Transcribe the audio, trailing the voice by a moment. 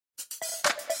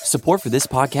Support for this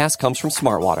podcast comes from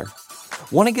Smartwater.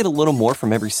 Want to get a little more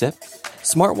from every sip?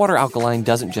 Smartwater Alkaline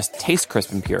doesn't just taste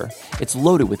crisp and pure, it's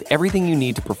loaded with everything you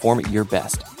need to perform at your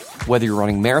best, whether you're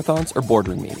running marathons or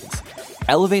boardroom meetings.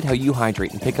 Elevate how you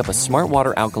hydrate and pick up a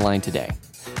Smartwater Alkaline today.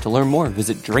 To learn more,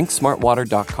 visit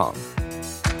drinksmartwater.com.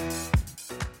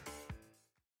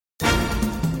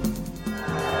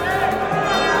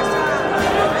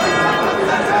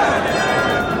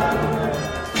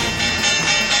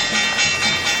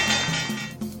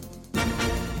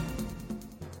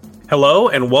 Hello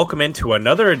and welcome into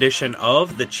another edition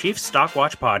of the Chiefs Stock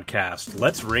Watch podcast.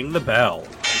 Let's ring the bell.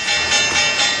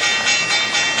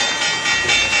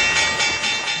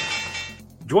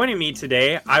 Joining me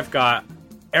today, I've got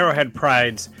Arrowhead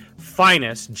Pride's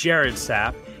finest, Jared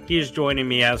Sapp. He is joining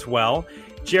me as well.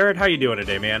 Jared, how you doing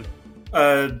today, man?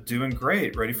 Doing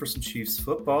great. Ready for some Chiefs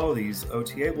football. These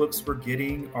OTA looks we're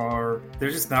getting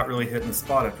they're just not really hitting the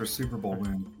spot after a Super Bowl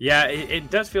win. Yeah, it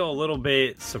does feel a little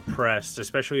bit suppressed,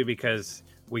 especially because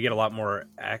we get a lot more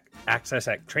access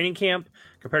at training camp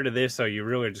compared to this. So you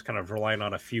really are just kind of relying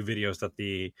on a few videos that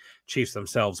the Chiefs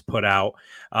themselves put out.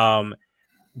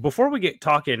 Before we get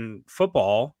talking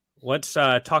football, let's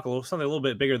talk something a little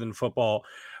bit bigger than football.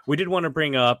 We did want to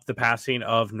bring up the passing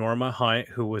of Norma Hunt,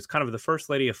 who was kind of the first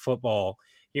lady of football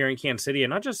here in Kansas City, and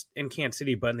not just in Kansas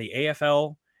City, but in the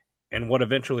AFL and what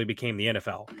eventually became the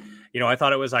NFL. You know, I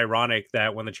thought it was ironic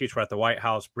that when the Chiefs were at the White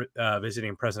House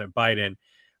visiting President Biden,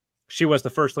 she was the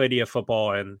first lady of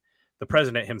football, and the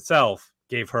president himself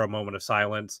gave her a moment of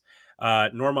silence.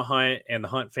 Norma Hunt and the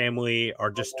Hunt family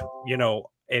are just, you know,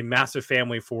 a massive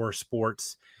family for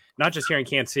sports. Not just here in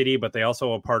Kansas City, but they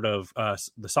also are part of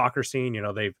the soccer scene. You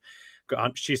know,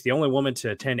 she's the only woman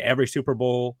to attend every Super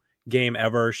Bowl game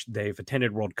ever. They've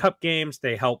attended World Cup games.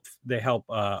 They help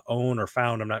own or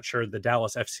found, I'm not sure, the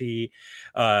Dallas FC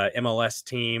MLS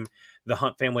team. The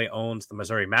Hunt family owns the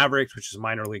Missouri Mavericks, which is a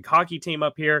minor league hockey team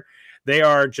up here. They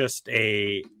are just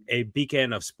a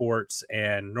beacon of sports,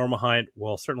 and Norma Hunt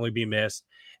will certainly be missed.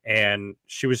 And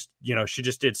she was, you know, she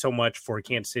just did so much for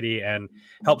Kansas City and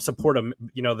helped support them.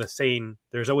 You know, the saying,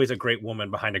 there's always a great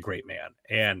woman behind a great man.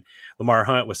 And Lamar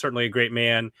Hunt was certainly a great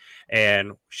man,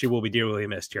 and she will be dearly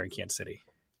missed here in Kansas City.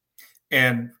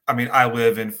 And I mean, I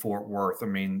live in Fort Worth. I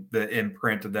mean, the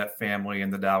imprint of that family in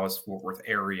the Dallas-Fort Worth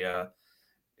area,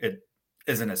 it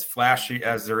isn't as flashy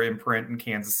as their imprint in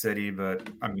Kansas City, but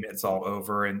I mean, it's all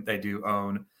over, and they do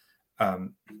own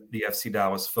the FC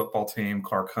Dallas football team.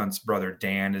 Clark Hunt's brother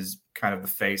Dan is kind of the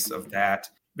face of that.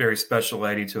 Very special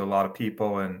lady to a lot of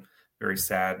people, and very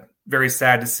sad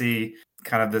to see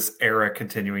kind of this era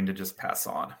continuing to just pass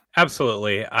on.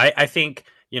 Absolutely. I think,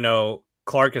 you know,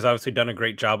 Clark has obviously done a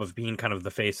great job of being kind of the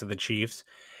face of the Chiefs.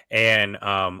 And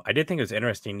I did think it was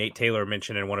interesting. Nate Taylor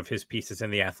mentioned in one of his pieces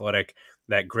in The Athletic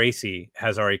that Gracie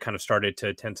has already kind of started to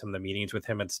attend some of the meetings with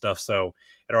him and stuff. So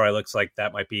it already looks like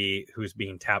that might be who's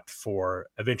being tapped for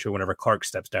eventually whenever Clark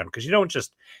steps down. Because you don't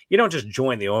just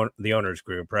join the owners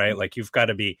group, right? Like, you've got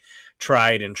to be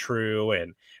tried and true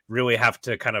and really have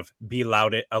to kind of be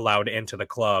allowed into the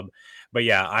club. But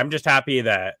yeah, I'm just happy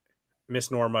that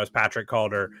Miss Norma, as Patrick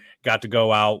called her, got to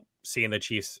go out seeing the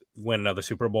Chiefs win another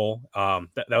Super Bowl.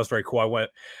 That was very cool. I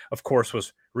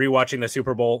was rewatching the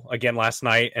Super Bowl again last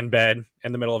night in bed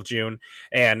in the middle of June.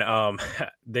 And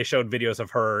they showed videos of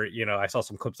her. You know, I saw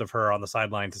some clips of her on the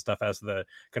sidelines and stuff as the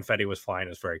confetti was flying. It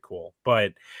was very cool.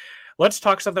 But let's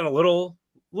talk something a little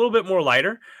bit more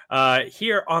lighter.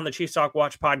 Here on the Chiefs Talk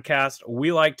Watch podcast,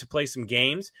 we like to play some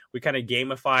games. We kind of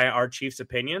gamify our Chiefs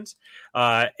opinions.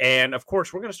 And of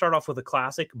course, we're going to start off with a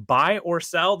classic, buy or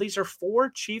sell. These are 4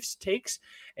 Chiefs takes.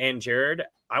 And Jared,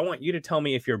 I want you to tell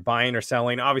me if you're buying or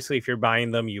selling. Obviously, if you're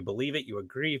buying them, you believe it, you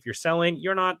agree. If you're selling,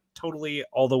 you're not totally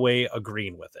all the way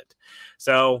agreeing with it.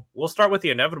 So we'll start with the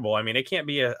inevitable. I mean, it can't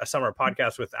be a summer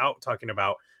podcast without talking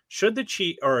about should the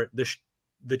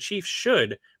Chiefs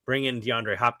should bring in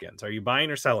DeAndre Hopkins. Are you buying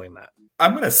or selling that?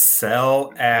 I'm going to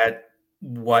sell at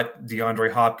what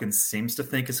DeAndre Hopkins seems to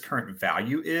think his current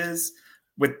value is,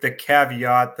 with the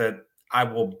caveat that I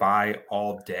will buy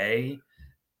all day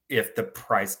if the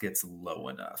price gets low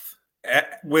enough.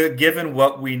 Given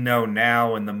what we know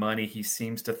now and the money he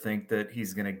seems to think that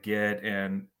he's going to get,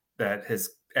 and that his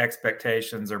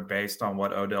expectations are based on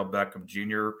what Odell Beckham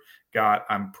Jr. got,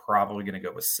 I'm probably going to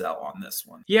go with sell on this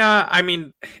one. Yeah, I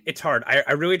mean, it's hard.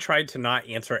 I really tried to not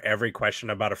answer every question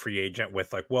about a free agent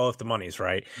with like, well, if the money's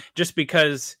right, just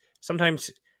because sometimes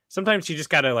you just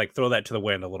got to like throw that to the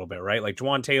wind a little bit, right? Like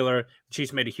Juwan Taylor, the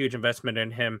Chiefs made a huge investment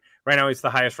in him. Right now, he's the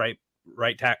highest paid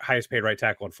right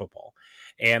tackle in football.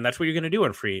 And that's what you're going to do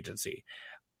in free agency.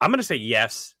 I'm going to say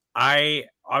yes. I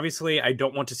obviously I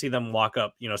don't want to see them lock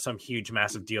up, some huge,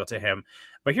 massive deal to him.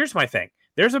 But here's my thing.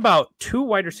 There's about 2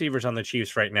 wide receivers on the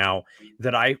Chiefs right now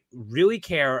that I really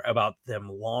care about them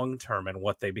long-term and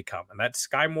what they become. And that's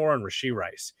Sky Moore and Rashee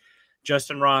Rice.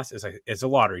 Justin Ross is a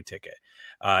lottery ticket.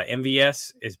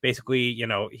 MVS is basically,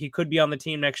 he could be on the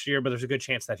team next year, but there's a good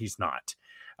chance that he's not.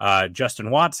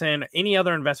 Justin Watson, any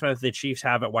other investment that the Chiefs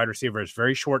have at wide receiver is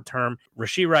very short term.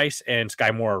 Rashee Rice and Sky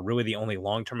Moore are really the only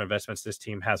long-term investments this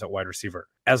team has at wide receiver.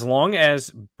 As long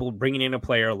as bringing in a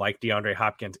player like DeAndre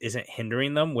Hopkins isn't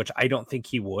hindering them, which I don't think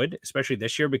he would, especially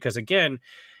this year, because again,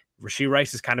 Rashee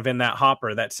Rice is kind of in that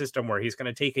hopper, that system where he's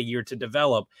going to take a year to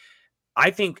develop.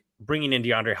 I think bringing in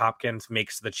DeAndre Hopkins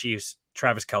makes the Chiefs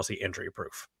Travis Kelce injury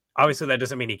proof. Obviously, that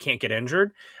doesn't mean he can't get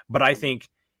injured, but I think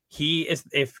he is.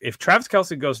 If Travis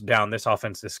Kelce goes down, this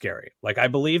offense is scary. Like, I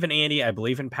believe in Andy, I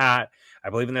believe in Pat, I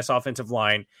believe in this offensive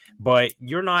line, but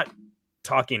you're not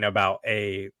talking about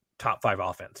a top 5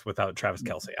 offense without Travis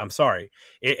Kelce. I'm sorry.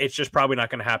 It's just probably not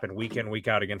going to happen week in, week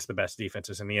out against the best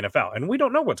defenses in the NFL. And we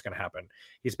don't know what's going to happen.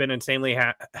 He's been insanely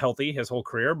healthy his whole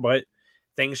career, but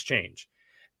things change.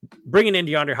 Bringing in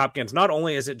DeAndre Hopkins, not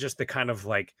only is it just the kind of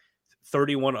like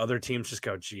 31 other teams just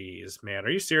go, geez, man, are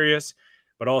you serious?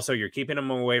 But also you're keeping him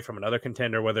away from another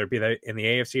contender, whether it be in the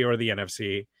AFC or the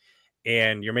NFC,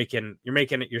 and you're making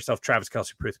it yourself Travis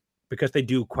Kelce proof because they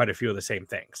do quite a few of the same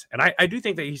things. And I do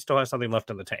think that he still has something left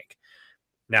in the tank.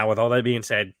 Now, with all that being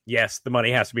said, yes, the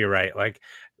money has to be right. Like,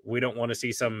 we don't want to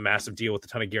see some massive deal with a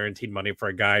ton of guaranteed money for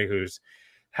a guy who's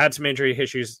had some injury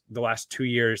issues the last 2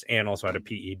 years and also had a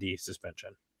PED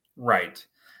suspension. Right.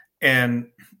 And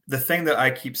the thing that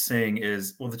I keep seeing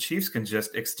is, well, the Chiefs can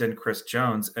just extend Chris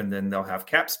Jones and then they'll have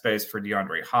cap space for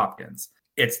DeAndre Hopkins.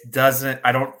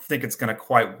 I don't think it's going to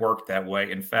quite work that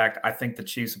way. In fact, I think the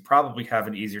Chiefs would probably have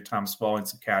an easier time swallowing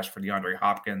some cash for DeAndre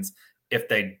Hopkins if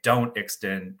they don't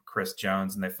extend Chris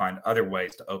Jones and they find other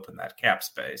ways to open that cap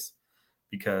space.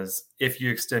 Because if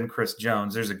you extend Chris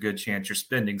Jones, there's a good chance you're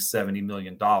spending $70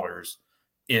 million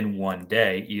in one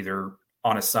day, either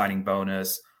on a signing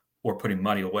bonus or putting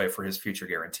money away for his future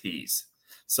guarantees.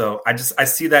 So I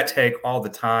see that take all the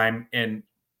time, and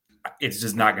it's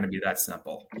just not going to be that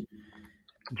simple.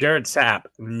 Jared Sapp,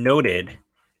 noted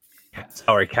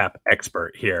salary cap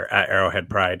expert here at Arrowhead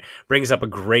Pride, brings up a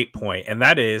great point, and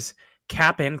that is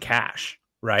cap and cash,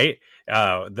 right?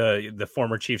 The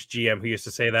former Chiefs GM who used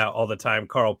to say that all the time,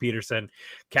 Carl Peterson,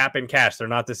 cap and cash, they're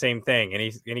not the same thing.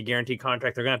 Any guaranteed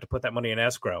contract, they're going to have to put that money in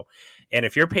escrow. And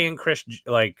if you're paying Chris,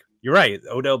 like, you're right,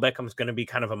 Odell Beckham's going to be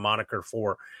kind of a moniker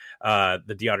for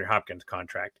the DeAndre Hopkins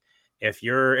contract. If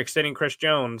you're extending Chris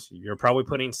Jones, you're probably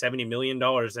putting $70 million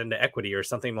into equity or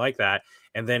something like that.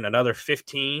 And then another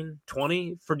 15,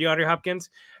 20 for DeAndre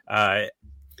Hopkins.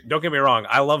 Don't get me wrong.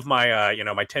 I love my,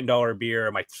 my $10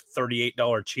 beer, my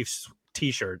 $38 Chiefs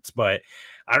t-shirts, but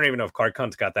I don't even know if Clark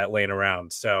Hunt's got that laying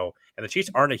around. So, and the Chiefs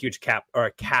aren't a huge cap or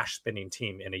a cash spending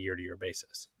team in a year-to-year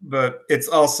basis. But it's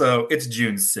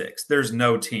June 6th. There's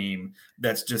no team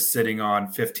that's just sitting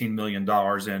on $15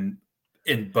 million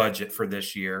in budget for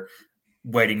this year,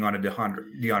 waiting on a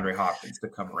DeAndre Hopkins to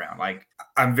come around. Like,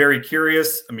 I'm very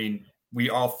curious. I mean, we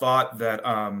all thought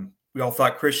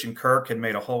Christian Kirk had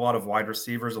made a whole lot of wide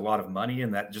receivers a lot of money,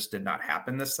 and that just did not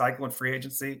happen this cycle in free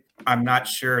agency. I'm not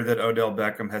sure that Odell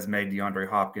Beckham has made DeAndre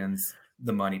Hopkins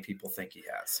the money people think he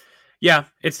has. Yeah,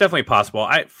 it's definitely possible.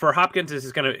 For Hopkins,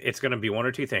 it's gonna be one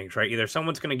or two things, right? Either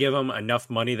someone's gonna give him enough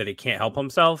money that he can't help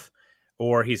himself,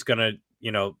 or he's gonna,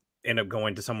 end up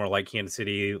going to somewhere like Kansas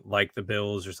City, like the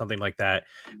Bills or something like that,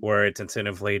 where it's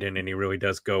incentive laden and he really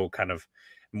does go kind of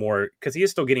more, because he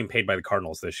is still getting paid by the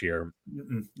Cardinals this year.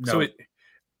 No.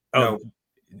 No.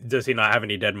 Does he not have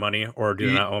any dead money, or do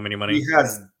they not owe him any money? He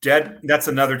has dead. That's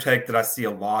another take that I see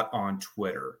a lot on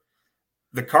Twitter.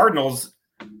 The Cardinals,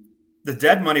 the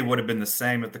dead money would have been the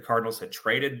same if the Cardinals had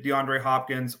traded DeAndre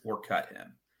Hopkins or cut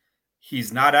him.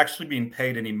 He's not actually being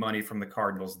paid any money from the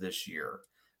Cardinals this year.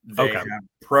 They have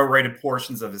prorated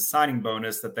portions of his signing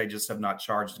bonus that they just have not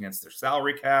charged against their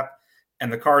salary cap.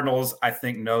 And the Cardinals, I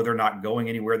think, know they're not going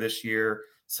anywhere this year,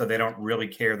 so they don't really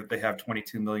care that they have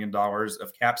 $22 million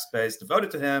of cap space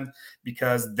devoted to him,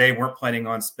 because they weren't planning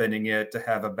on spending it to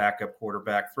have a backup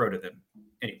quarterback throw to them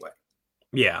anyway.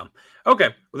 Yeah. Okay.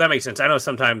 Well, that makes sense. I know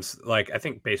sometimes, like, I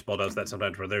think baseball does that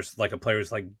sometimes, where there's like a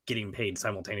player's like getting paid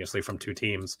simultaneously from two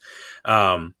teams.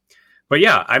 But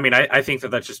yeah, I mean, I think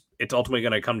that's just, it's ultimately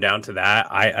going to come down to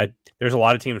that. There's a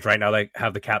lot of teams right now that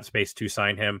have the cap space to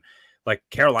sign him. Like,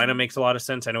 Carolina makes a lot of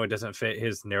sense. I know it doesn't fit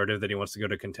his narrative that he wants to go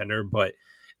to contender, but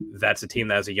that's a team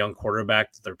that has a young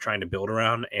quarterback that they're trying to build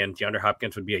around, and DeAndre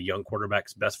Hopkins would be a young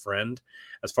quarterback's best friend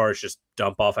as far as just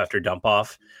dump off after dump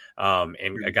off,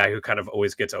 and a guy who kind of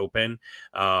always gets open.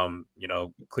 Cleveland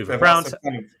They've Browns also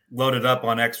kind of loaded up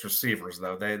on X receivers,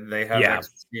 though. They have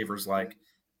X receivers like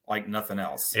nothing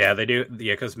else. Yeah, they do.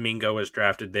 Yeah, because Mingo was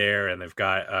drafted there, and they've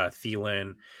got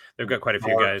Thielen. They've got quite a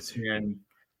few guys.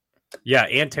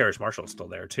 And Terrace Marshall's still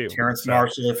there too.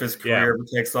 Marshall, if his career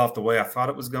takes off the way I thought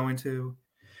it was going to.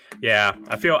 Yeah,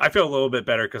 I feel a little bit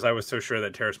better because I was so sure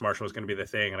that Terrace Marshall was going to be the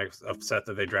thing, and I was upset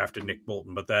that they drafted Nick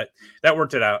Bolton. But that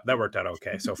worked out. That worked out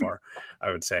okay so far,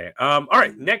 I would say. All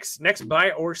right, next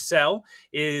buy or sell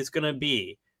is going to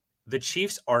be the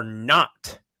Chiefs are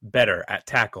not better at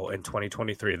tackle in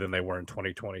 2023 than they were in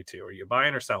 2022. Are you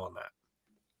buying or selling that?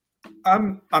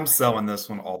 I'm selling this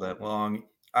one all day long.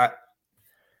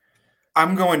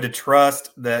 I'm going to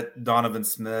trust that Donovan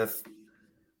Smith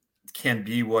can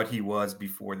be what he was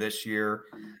before this year.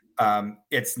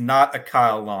 It's not a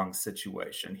Kyle Long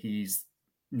situation. He's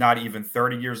not even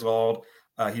 30 years old.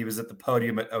 He was at the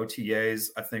podium at OTAs,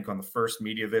 I think, on the first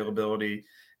media availability,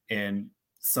 and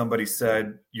somebody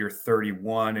said, "You're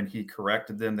 31," and he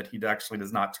corrected them that he actually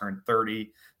does not turn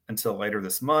 30 until later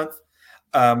this month.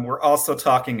 We're also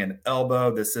talking an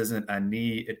elbow. This isn't a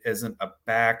knee. It isn't a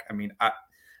back. I mean,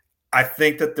 I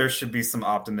think that there should be some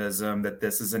optimism that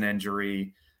this is an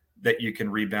injury that you can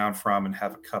rebound from and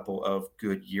have a couple of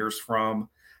good years from.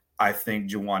 I think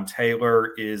Jawan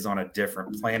Taylor is on a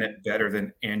different planet, better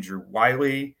than Andrew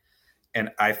Wiley.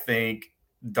 And I think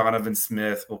Donovan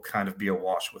Smith will kind of be a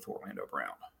wash with Orlando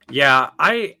Brown. Yeah,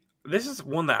 this is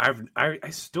one that I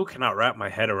still cannot wrap my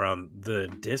head around the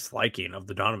disliking of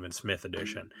the Donovan Smith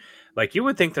edition. Like, you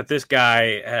would think that this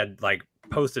guy had like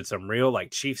posted some real like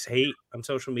Chiefs hate on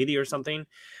social media or something.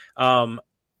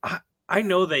 I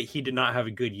know that he did not have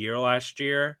a good year last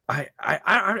year.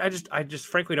 I just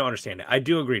frankly don't understand it. I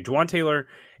do agree. Jawan Taylor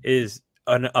is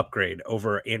an upgrade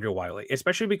over Andrew Wiley,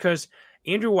 especially because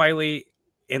Andrew Wiley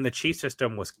in the Chiefs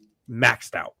system was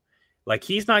maxed out. Like,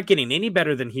 he's not getting any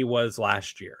better than he was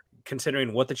last year,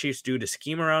 considering what the Chiefs do to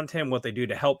scheme around him, what they do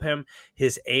to help him,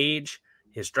 his age,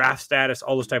 his draft status,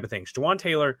 all those type of things. Jawan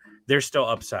Taylor, there's still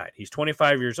upside. He's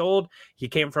 25 years old. He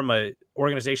came from an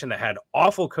organization that had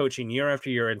awful coaching year after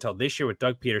year until this year with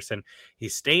Doug Peterson.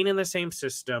 He's staying in the same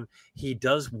system. He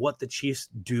does what the Chiefs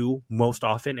do most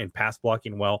often in pass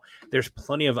blocking well. There's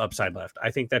plenty of upside left. I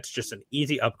think that's just an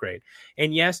easy upgrade.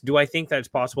 And yes, do I think that it's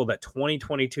possible that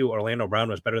 2022 Orlando Brown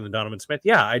was better than Donovan Smith?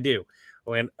 Yeah, I do.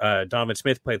 Donovan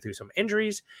Smith played through some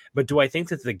injuries, but do I think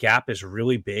that the gap is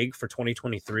really big for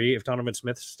 2023 if Donovan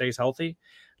Smith stays healthy?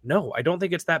 No, I don't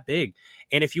think it's that big.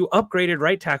 And if you upgraded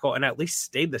right tackle and at least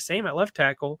stayed the same at left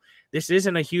tackle, this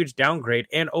isn't a huge downgrade.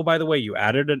 And oh, by the way, you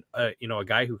added a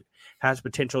guy who has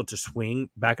potential to swing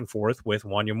back and forth with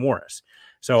Wanya Morris.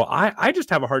 So I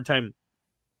just have a hard time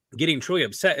getting truly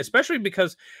upset, especially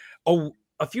because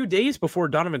a few days before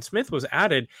Donovan Smith was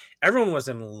added, everyone was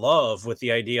in love with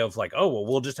the idea of like, oh, well,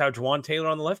 we'll just have Jawan Taylor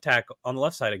on the left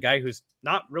side, a guy who's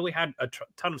not really had a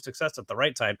ton of success at the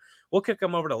right side. We'll kick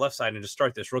him over to the left side and just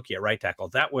start this rookie at right tackle.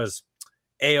 That was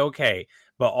A-okay.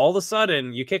 But all of a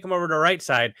sudden, you kick him over to the right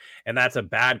side, and that's a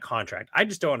bad contract. I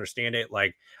just don't understand it.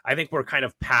 Like, I think we're kind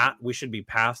of we should be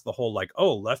past the whole like,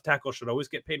 oh, left tackle should always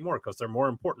get paid more because they're more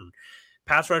important.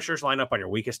 Pass rushers line up on your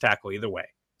weakest tackle either way.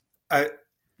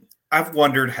 I've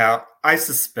wondered how. I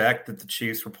suspect that the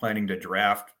Chiefs were planning to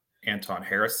draft Anton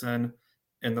Harrison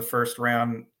in the first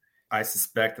round. I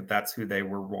suspect that that's who they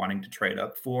were wanting to trade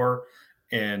up for.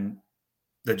 And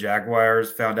the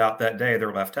Jaguars found out that day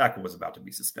their left tackle was about to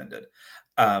be suspended.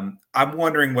 I'm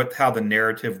wondering how the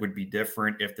narrative would be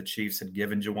different if the Chiefs had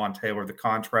given Jawan Taylor the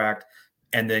contract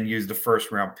and then used a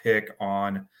first-round pick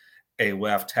on a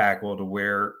left tackle, to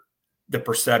where the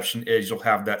perception is you'll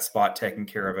have that spot taken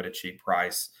care of at a cheap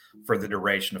price for the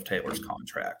duration of Taylor's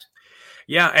contract.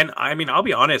 Yeah, and I mean, I'll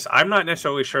be honest, I'm not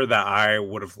necessarily sure that I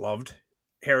would have loved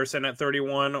Harrison at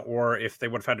 31, or if they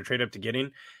would have had to trade up to get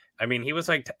him. I mean, he was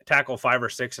like tackle 5 or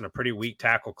 6 in a pretty weak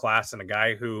tackle class, and a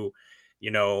guy who,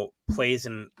 plays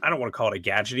in, I don't want to call it a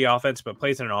gadgety offense, but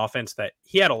plays in an offense that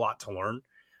he had a lot to learn.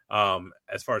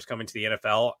 As far as coming to the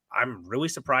NFL, I'm really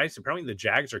surprised. Apparently the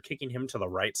Jags are kicking him to the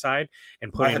right side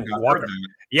and putting Walker.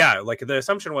 Yeah, like the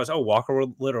assumption was, Walker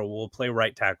will play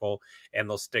right tackle and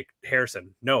they'll stick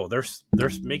Harrison. No, they're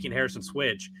making Harrison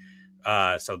switch.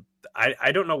 So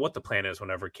I don't know what the plan is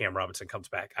whenever Cam Robinson comes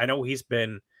back. I know he's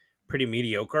been pretty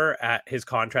mediocre at his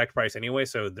contract price anyway,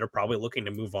 so they're probably looking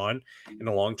to move on in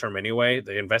the long term anyway.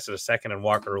 They invested a second in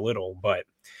Walker Little, but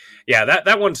yeah,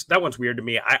 that one's weird to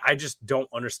me. I just don't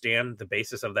understand the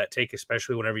basis of that take,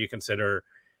 especially whenever you consider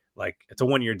Like, it's a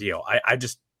 1-year deal. I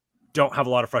just don't have a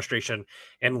lot of frustration.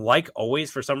 And like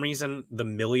always, for some reason, the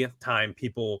millionth time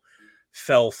people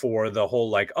fell for the whole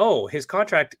like, oh, his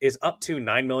contract is up to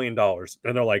 $9 million.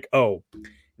 And they're like, oh,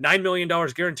 $9 million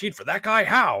guaranteed for that guy?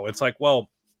 How? It's like, well,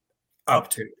 up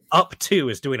to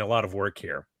is doing a lot of work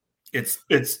here. It's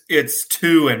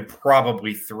 2 and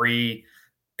probably 3,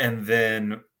 and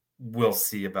then we'll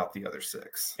see about the other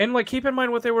 6. And like, keep in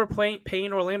mind what they were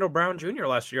paying Orlando Brown Jr.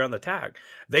 last year on the tag.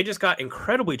 They just got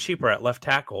incredibly cheaper at left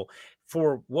tackle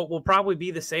for what will probably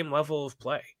be the same level of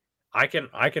play. I can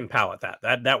palate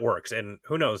that works. And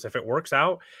who knows if it works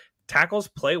out, tackles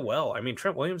play well. I mean,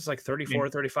 Trent Williams is like 34 or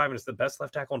 35 and is the best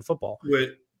left tackle in football.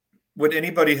 Would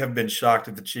anybody have been shocked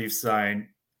if the Chiefs signed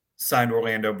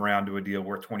Orlando Brown to a deal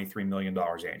worth $23 million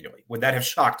annually? Would that have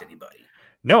shocked anybody?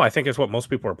 No, I think it's what most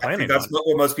people are planning. That's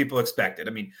what most people expected.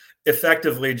 I mean,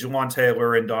 effectively, Juwan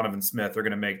Taylor and Donovan Smith are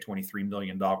going to make $23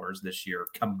 million this year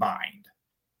combined.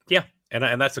 Yeah,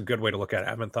 and that's a good way to look at it. I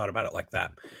haven't thought about it like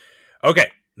that. Okay,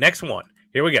 next one.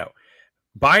 Here we go.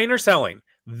 Buying or selling?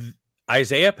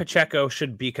 Isaiah Pacheco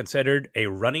should be considered a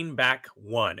running back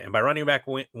 1. And by running back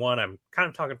 1, I'm kind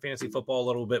of talking fantasy football a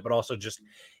little bit, but also just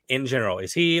in general.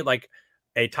 Is he like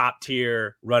a top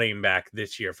tier running back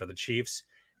this year for the Chiefs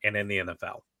and in the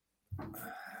NFL?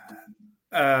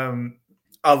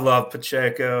 I love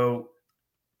Pacheco.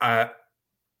 I'm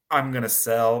going to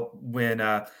sell. When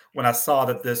I saw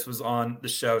that this was on the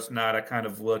show tonight, I kind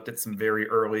of looked at some very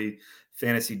early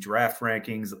fantasy draft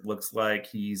rankings. It looks like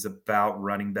he's about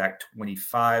running back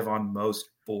 25 on most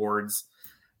boards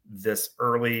this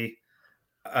early.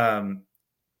 I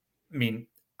mean,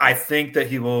 I think that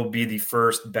he will be the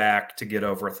first back to get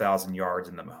over 1,000 yards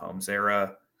in the Mahomes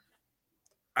era.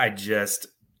 I've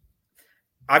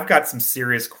got some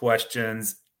serious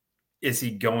questions. Is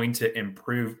he going to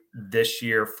improve this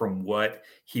year from what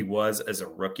he was as a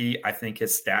rookie? I think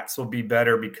his stats will be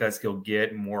better because he'll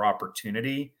get more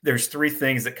opportunity. There's 3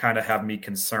 things that kind of have me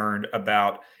concerned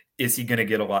about, is he going to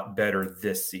get a lot better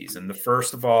this season? The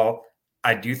first of all,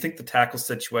 I do think the tackle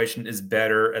situation is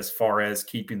better as far as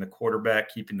keeping the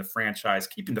quarterback, keeping the franchise,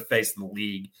 keeping the face of the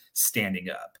league standing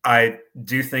up. I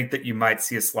do think that you might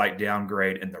see a slight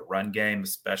downgrade in the run game,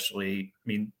 especially,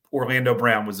 Orlando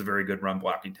Brown was a very good run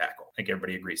blocking tackle. I think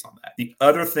everybody agrees on that. The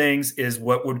other things is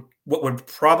what would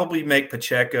probably make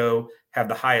Pacheco have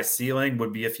the highest ceiling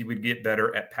would be if he would get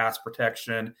better at pass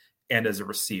protection and as a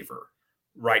receiver.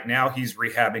 Right now, he's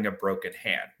rehabbing a broken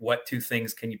hand. What 2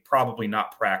 things can you probably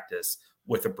not practice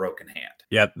with a broken hand?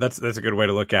 Yeah, that's a good way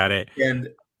to look at it. And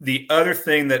the other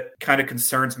thing that kind of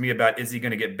concerns me about, is he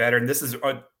going to get better? And this is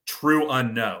a true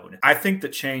unknown. I think the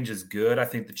change is good. I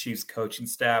think the Chiefs coaching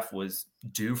staff was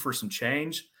due for some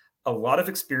change. A lot of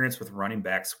experience with running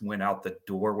backs went out the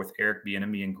door with Eric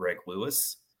Bieniemy and Greg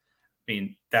Lewis.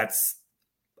 That's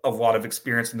a lot of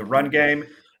experience in the run game.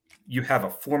 You have a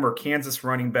former Kansas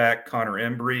running back, Connor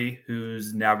Embry,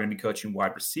 who's now going to be coaching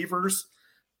wide receivers.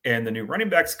 And the new running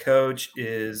backs coach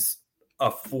is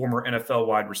a former NFL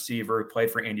wide receiver who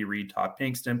played for Andy Reid, Todd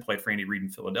Pinkston, played for Andy Reid in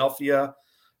Philadelphia.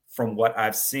 From what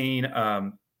I've seen,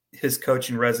 his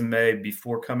coaching resume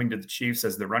before coming to the Chiefs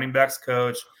as the running backs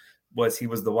coach was he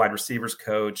was the wide receivers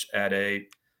coach at a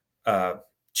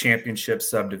championship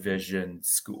subdivision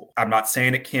school. I'm not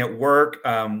saying it can't work.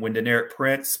 When Deneric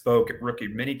Prince spoke at rookie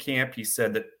minicamp, he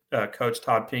said that Coach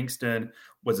Todd Pinkston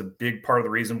was a big part of the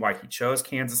reason why he chose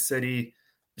Kansas City.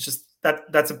 It's just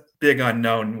that's a big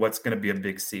unknown what's going to be a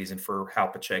big season for how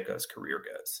Pacheco's career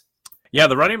goes. Yeah,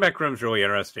 the running back room is really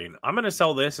interesting. I'm going to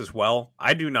sell this as well.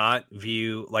 I do not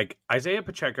view like Isaiah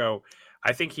Pacheco.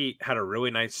 I think he had a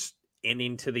really nice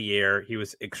ending to the year. He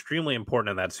was extremely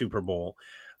important in that Super Bowl.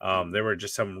 There were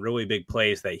just some really big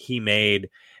plays that he made,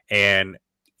 and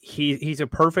he's a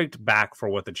perfect back for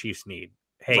what the Chiefs need.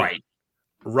 Hey, right.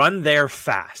 Run there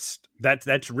fast.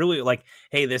 That's really like,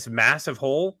 hey, this massive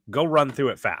hole, go run through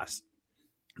it fast.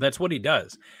 That's what he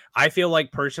does. I feel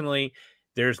like personally,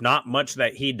 there's not much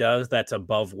that he does that's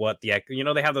above what they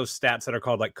have those stats that are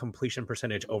called like completion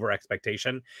percentage over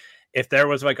expectation. If there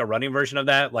was like a running version of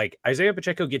that, like Isaiah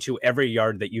Pacheco gets you every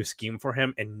yard that you scheme for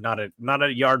him and not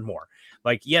a yard more.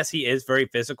 Like, yes, he is very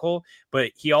physical,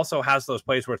 but he also has those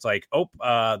plays where it's like,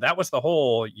 that was the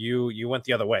hole. You went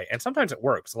the other way. And sometimes it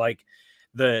works. Like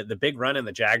the big run in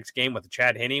the Jags game with the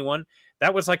Chad Henne one,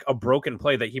 that was like a broken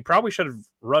play that he probably should have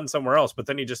run somewhere else, but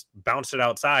then he just bounced it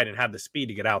outside and had the speed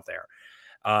to get out there.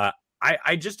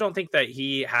 I just don't think that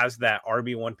he has that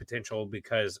RB1 potential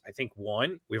because I think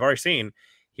we've already seen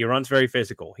he runs very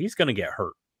physical. He's going to get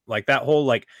hurt. Like that whole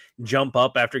like jump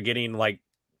up after getting like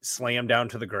slammed down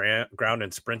to the ground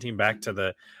and sprinting back to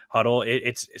the huddle.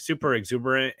 It's super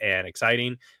exuberant and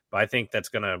exciting, but I think that's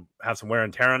going to have some wear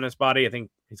and tear on his body. I think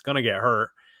he's going to get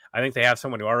hurt. I think they have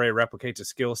someone who already replicates a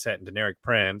skill set in Deneric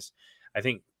Prince. I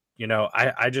think,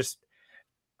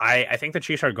 I think the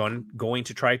Chiefs are going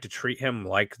to try to treat him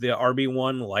like the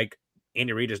RB1, like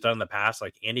Andy Reid has done in the past.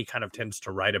 Like Andy kind of tends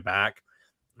to ride it back.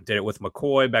 Did it with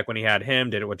McCoy back when he had him,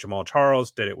 did it with Jamal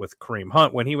Charles, did it with Kareem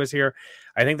Hunt when he was here.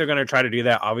 I think they're going to try to do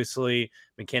that. Obviously,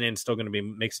 McKinnon's still going to be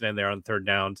mixing in there on third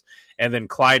downs. And then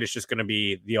Clyde is just going to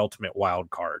be the ultimate wild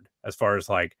card as far as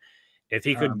like, if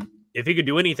he could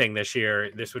do anything this year,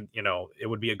 this would, it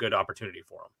would be a good opportunity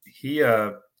for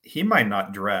him. He might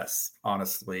not dress,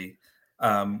 honestly.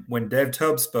 When Dev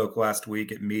Tobe spoke last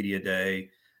week at Media Day,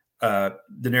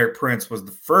 Deneric Prince was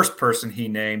the first person he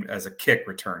named as a kick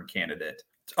return candidate.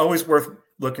 It's always worth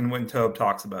looking when Tobe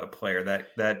talks about a player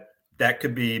that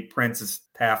could be Prince's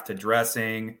path to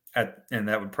dressing, and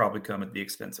that would probably come at the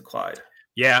expense of Clyde.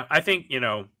 Yeah, I think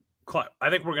I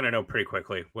think we're going to know pretty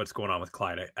quickly what's going on with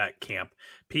Clyde at camp.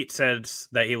 Pete says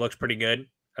that he looks pretty good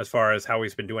as far as how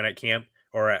he's been doing at camp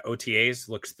or at OTAs.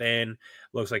 Looks thin,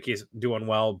 looks like he's doing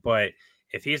well, but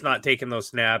if he's not taking those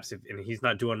snaps and he's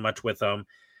not doing much with them,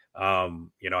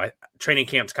 training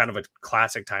camp's kind of a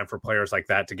classic time for players like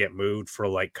that to get moved for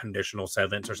like conditional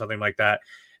sevenths or something like that.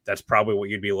 That's probably what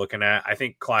you'd be looking at. I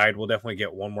think Clyde will definitely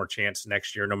get one more chance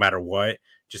next year, no matter what,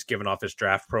 just given off his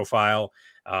draft profile.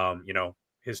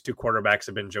 His two quarterbacks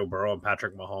have been Joe Burrow and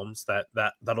Patrick Mahomes.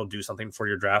 That'll do something for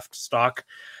your draft stock.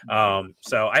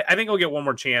 So I think he'll get one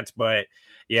more chance, but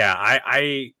yeah,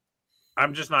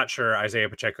 I'm just not sure Isaiah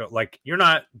Pacheco, like you're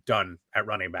not done at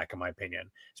running back, in my opinion,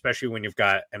 especially when you've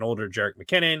got an older Jerick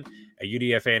McKinnon, a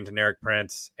UDFA and Deneric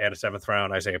Prince, and a 7th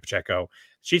round Isaiah Pacheco.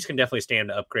 Chiefs can definitely stand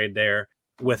to upgrade there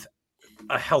with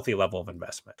a healthy level of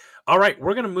investment. All right,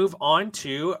 we're going to move on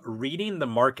to reading the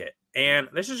market. And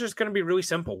this is just going to be really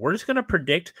simple. We're just going to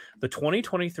predict the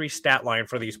 2023 stat line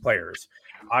for these players.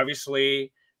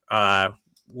 Obviously,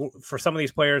 for some of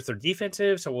these players, they're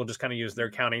defensive, so we'll just kind of use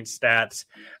their counting stats.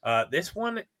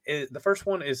 The first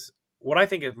one is what I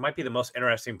think might be the most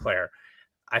interesting player.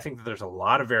 I think that there's a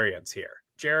lot of variance here.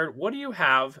 Jared, what do you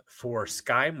have for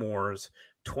Sky Moore's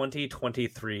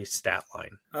 2023 stat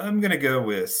line? I'm going to go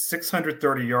with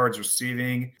 630 yards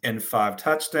receiving and 5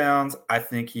 touchdowns. I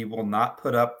think he will not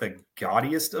put up the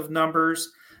gaudiest of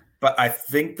numbers, but I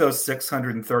think those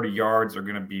 630 yards are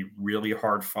going to be really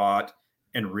hard fought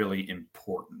and really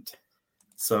important.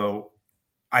 So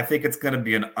I think it's going to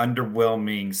be an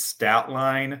underwhelming stat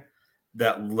line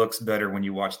that looks better when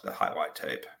you watch the highlight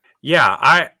tape.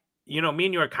 Yeah, me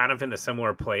and you are kind of in a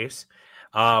similar place.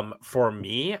 For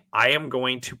me, I am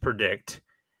going to predict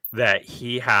that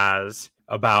he has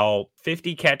about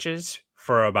 50 catches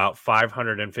for about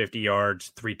 550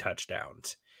 yards, 3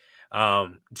 touchdowns.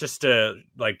 Just to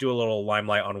like do a little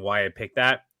limelight on why I picked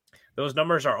that. Those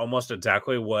numbers are almost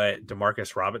exactly what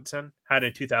Demarcus Robinson had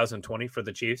in 2020 for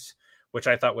the Chiefs, which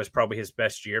I thought was probably his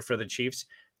best year for the Chiefs.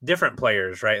 Different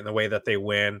players, right? In the way that they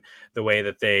win, the way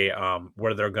that they,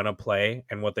 where they're going to play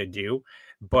and what they do.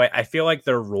 But I feel like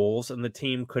their roles in the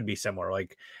team could be similar.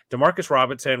 Like Demarcus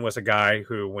Robinson was a guy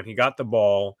who, when he got the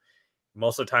ball,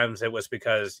 most of the times it was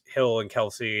because Hill and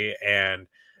Kelsey and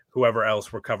whoever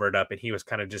else were covered up, and he was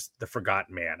kind of just the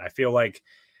forgotten man. I feel like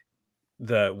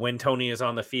when Tony is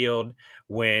on the field,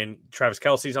 when Travis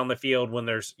Kelsey's on the field, when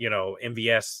there's,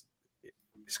 MVS,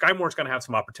 Sky Moore's going to have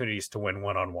some opportunities to win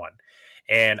one-on-one.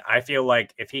 And I feel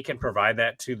like if he can provide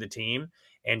that to the team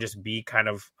and just be kind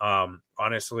of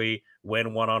honestly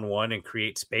win one-on-one and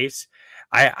create space,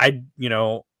 I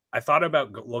thought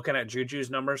about looking at Juju's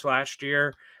numbers last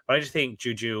year, but I just think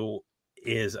Juju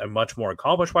is a much more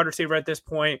accomplished wide receiver at this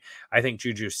point. I think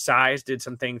Juju's size did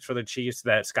some things for the Chiefs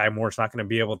that Sky Moore's not going to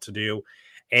be able to do.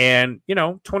 And,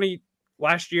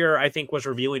 last year, I think, was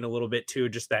revealing a little bit too,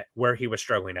 just that where he was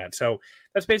struggling at. So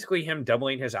that's basically him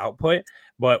doubling his output.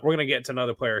 But we're going to get to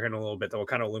another player here in a little bit that will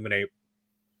kind of illuminate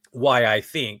why I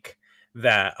think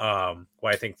that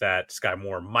Sky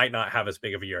Moore might not have as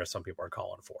big of a year as some people are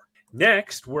calling for.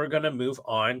 Next, we're going to move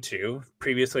on to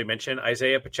previously mentioned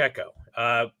Isaiah Pacheco.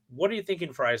 What are you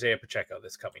thinking for Isaiah Pacheco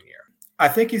this coming year? I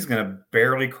think he's going to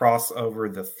barely cross over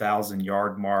the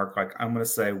 1,000-yard mark. Like I'm going to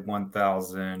say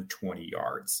 1,020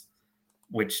 yards,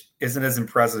 which isn't as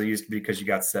impressive as it used to be because you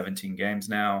got 17 games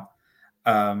now.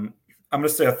 I'm going to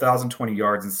say 1,020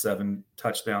 yards and 7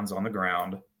 touchdowns on the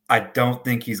ground. I don't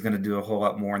think he's going to do a whole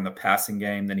lot more in the passing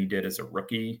game than he did as a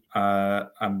rookie.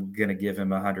 I'm going to give him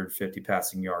 150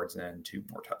 passing yards and 2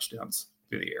 more touchdowns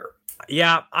through the air.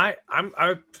 Yeah, I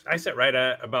sit right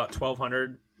at about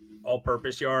 1,200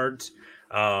 all-purpose yards.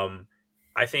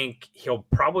 I think he'll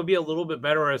probably be a little bit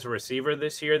better as a receiver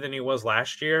this year than he was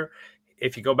last year.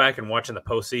 if you go back and watch in the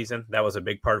postseason, that was a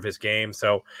big part of his game.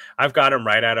 So I've got him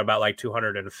right at about like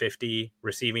 250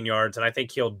 receiving yards, and I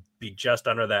think he'll be just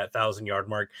under that 1,000-yard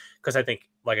mark because I think,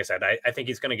 like I said, I think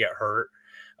he's going to get hurt.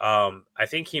 I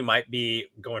think he might be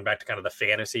going back to kind of the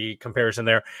fantasy comparison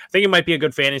there. I think he might be a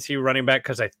good fantasy running back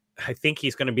because I think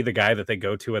he's going to be the guy that they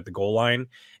go to at the goal line.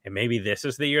 And maybe this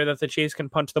is the year that the Chiefs can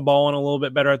punch the ball in a little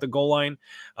bit better at the goal line.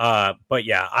 But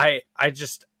yeah, I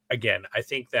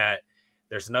think that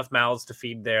there's enough mouths to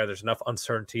feed there. There's enough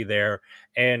uncertainty there.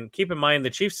 And keep in mind, the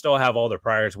Chiefs still have all their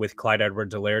priors with Clyde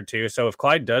Edwards-Helaire too. So if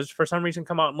Clyde does for some reason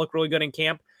come out and look really good in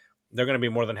camp, they're going to be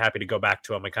more than happy to go back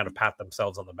to him and kind of pat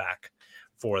themselves on the back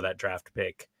for that draft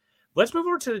pick. Let's move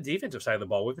over to the defensive side of the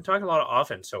ball. We've been talking a lot of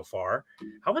offense so far.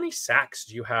 How many sacks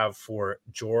do you have for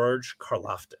George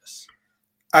Karlaftis?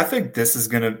 I think this is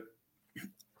going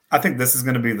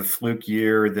to be the fluke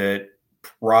year that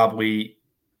probably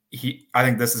I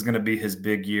think this is going to be his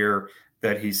big year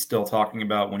that he's still talking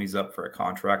about when he's up for a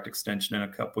contract extension in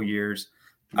a couple years.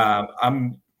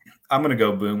 I'm going to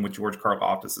go boom with George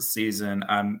Karlaftis this season.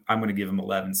 I'm going to give him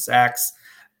 11 sacks.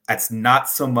 That's not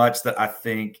so much that I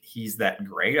think he's that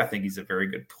great. I think he's a very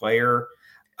good player.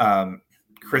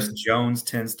 Chris Jones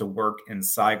tends to work in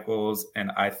cycles,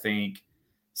 and I think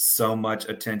so much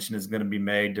attention is going to be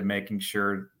made to making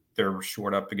sure they're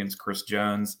short up against Chris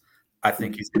Jones. I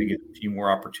think he's going to get a few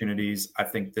more opportunities. I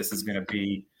think this is going to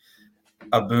be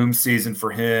a boom season for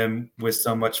him with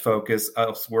so much focus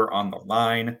elsewhere on the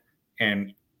line.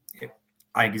 And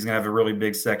I think he's going to have a really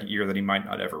big second year that he might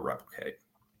not ever replicate.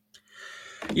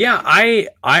 Yeah,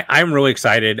 I'm really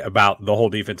excited about the whole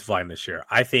defensive line this year.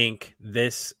 I think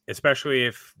this, especially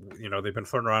if, they've been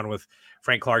flirting around with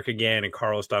Frank Clark again and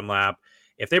Carlos Dunlap,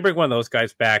 if they bring one of those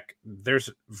guys back, there's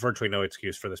virtually no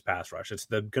excuse for this pass rush. It's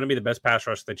going to be the best pass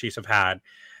rush the Chiefs have had.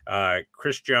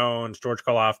 Chris Jones, George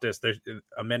Karlaftis, there's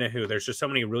Amenahu. There's just so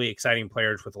many really exciting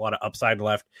players with a lot of upside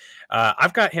left.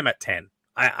 I've got him at 10.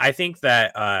 I think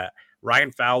that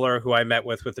Ryan Fowler, who I met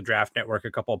with the Draft Network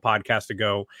a couple of podcasts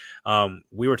ago,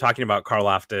 we were talking about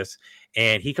Karlaftis,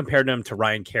 and he compared him to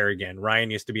Ryan Kerrigan.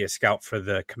 Ryan used to be a scout for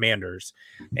the Commanders,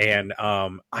 and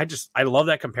I love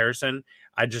that comparison.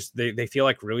 They feel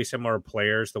like really similar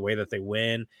players, the way that they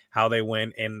win, how they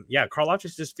win, and yeah,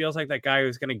 Karlaftis just feels like that guy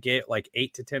who's going to get like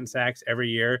 8 to 10 sacks every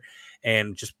year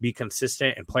and just be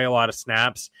consistent and play a lot of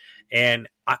snaps, and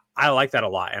I like that a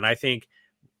lot, and I think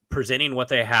presenting what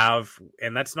they have,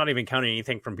 and that's not even counting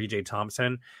anything from BJ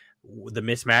Thompson, the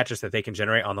mismatches that they can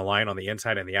generate on the line, on the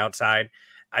inside and the outside.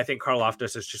 I think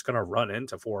Karlaftis is just going to run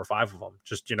into 4 or 5 of them,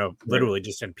 just, literally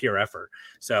just in pure effort.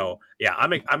 So yeah,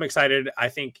 I'm excited. I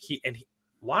think a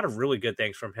lot of really good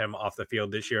things from him off the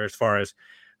field this year, as far as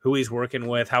who he's working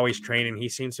with, how he's training. He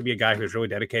seems to be a guy who's really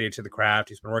dedicated to the craft.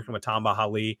 He's been working with Tamba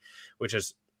Hali, which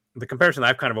is the comparison that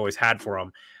I've kind of always had for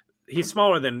him. He's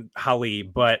smaller than Hali,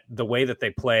 but the way that they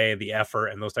play, the effort,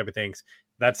 and those type of things,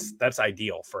 that's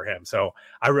ideal for him. So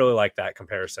I really like that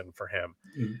comparison for him.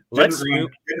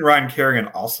 Didn't Ryan Kerrigan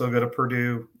also go to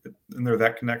Purdue? And there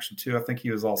that connection too. I think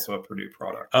he was also a Purdue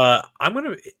product. I'm going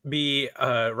to be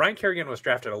Ryan Kerrigan was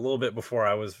drafted a little bit before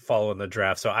I was following the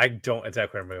draft, so I don't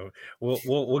exactly remember.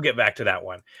 We'll get back to that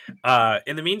one.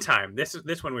 In the meantime, this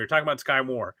one we were talking about Sky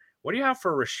Moore. What do you have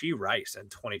for Rashee Rice in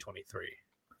 2023?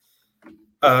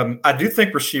 I do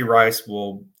think Rashee Rice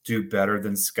will do better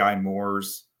than Sky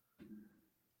Moore's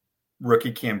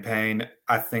rookie campaign.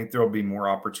 I think there will be more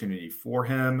opportunity for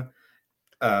him.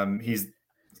 He's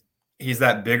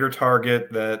that bigger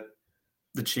target that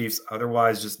the Chiefs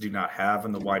otherwise just do not have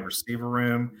in the wide receiver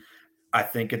room. I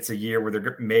think it's a year where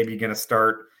they're maybe going to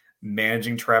start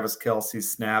managing Travis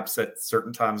Kelce's snaps at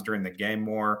certain times during the game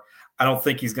more. I don't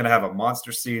think he's going to have a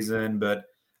monster season, but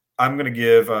I'm going to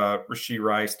give Rashee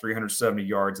Rice 370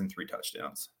 yards and 3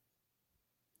 touchdowns.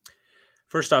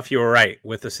 First off, you were right.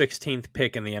 With the 16th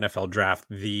pick in the NFL draft,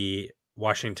 the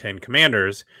Washington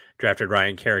Commanders drafted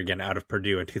Ryan Kerrigan out of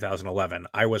Purdue in 2011.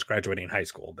 I was graduating high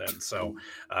school then, so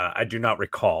I do not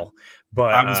recall.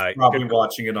 But I was probably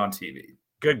watching it on TV.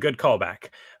 Good callback.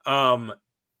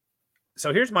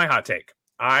 So here's my hot take.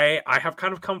 I have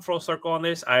kind of come full circle on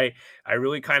this. I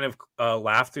really kind of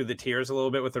laughed through the tears a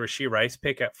little bit with the Rashee Rice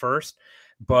pick at first,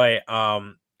 but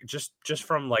just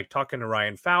from like talking to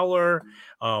Ryan Fowler,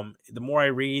 the more I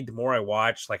read, the more I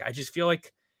watch, like I just feel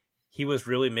like he was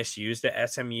really misused at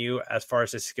SMU as far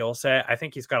as his skill set. I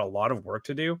think he's got a lot of work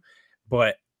to do,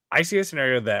 but I see a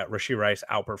scenario that Rashee Rice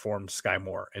outperformed Sky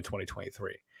Moore in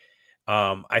 2023.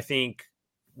 I think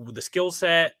the skill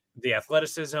set, the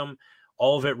athleticism,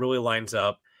 all of it really lines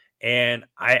up. And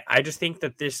I just think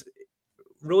that this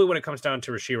really, when it comes down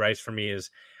to Rashee Rice for me, is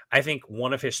I think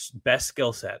one of his best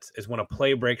skill sets is when a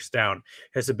play breaks down,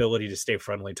 his ability to stay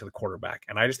friendly to the quarterback.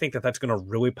 And I just think that that's going to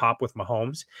really pop with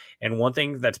Mahomes. And one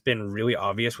thing that's been really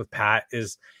obvious with Pat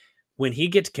is when he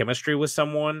gets chemistry with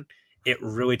someone, it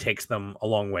really takes them a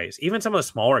long ways. Even some of the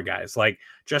smaller guys, like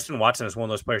Justin Watson is one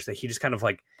of those players that he just kind of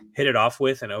like hit it off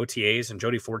with in OTAs, and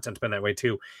Jody Fortson's been that way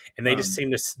too. And they just seem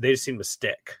to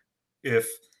stick.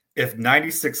 If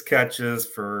 96 catches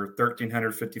for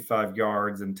 1,355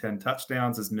 yards and 10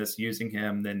 touchdowns is misusing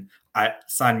him, then I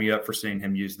sign me up for seeing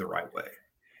him used the right way.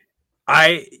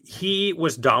 He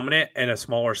was dominant in a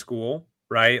smaller school,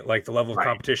 right? Like the level of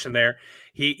competition there.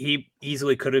 He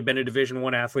easily could have been a Division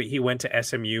I athlete. He went to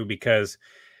SMU because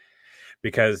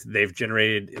they've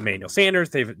generated Emmanuel Sanders,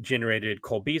 they've generated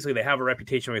Cole Beasley. They have a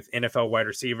reputation with NFL wide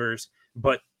receivers,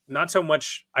 but not so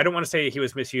much. I don't want to say he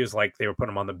was misused, like they were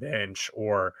putting him on the bench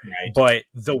but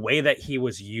the way that he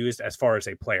was used as far as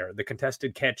a player, the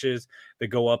contested catches, the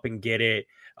go up and get it,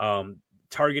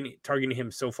 targeting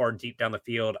him so far deep down the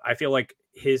field. I feel like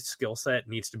his skill set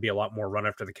needs to be a lot more run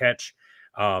after the catch,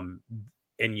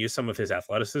 and use some of his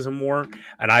athleticism more.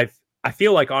 And I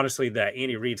feel like honestly that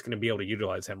Andy Reid's going to be able to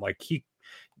utilize him. Like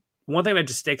one thing that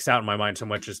just sticks out in my mind so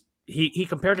much is he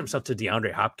compared himself to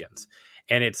DeAndre Hopkins.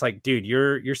 And it's like, dude,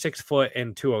 you're 6 foot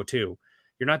and 202.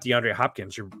 You're not DeAndre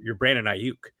Hopkins. You're Brandon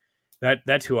Ayuk.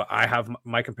 That's who I have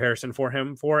my comparison for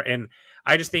him for. And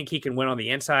I just think he can win on the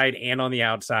inside and on the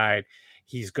outside.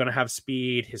 He's going to have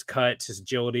speed, his cuts, his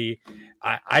agility.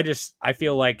 I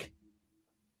feel like,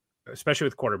 especially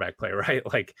with quarterback play, right?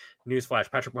 Like,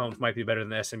 newsflash, Patrick Mahomes might be better than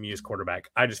the SMU's quarterback.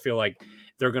 I just feel like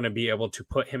they're going to be able to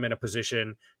put him in a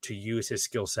position to use his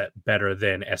skill set better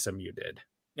than SMU did.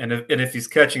 And if he's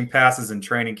catching passes in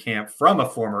training camp from a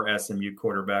former SMU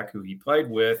quarterback who he played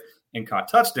with and caught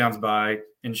touchdowns by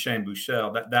in Shane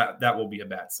Buechele, that will be a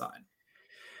bad sign.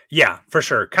 Yeah, for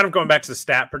sure. Kind of going back to the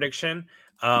stat prediction,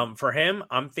 for him,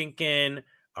 I'm thinking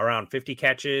around 50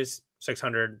 catches,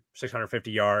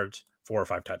 650 yards, 4 or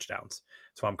 5 touchdowns.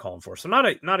 That's what I'm calling for. So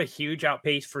not a huge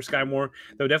outpace for Sky Moore.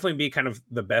 They'll definitely be kind of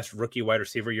the best rookie wide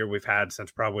receiver year we've had since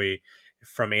probably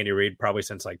from Andy Reid, probably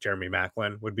since like Jeremy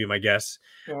Maclin would be my guess.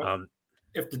 Well,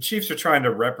 if the Chiefs are trying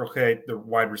to replicate the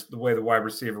way the wide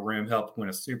receiver room helped win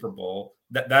a Super Bowl,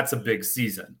 that's a big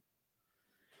season.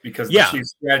 Because the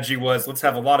Chiefs' strategy was, let's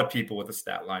have a lot of people with a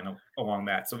stat line along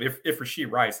that. So if Rashee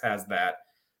Rice has that,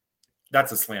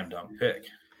 that's a slam dunk pick.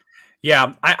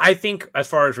 Yeah, I think as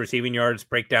far as receiving yards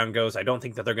breakdown goes, I don't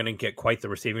think that they're going to get quite the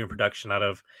receiving production out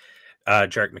of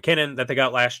Jerick McKinnon that they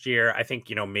got last year. I think,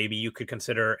 maybe you could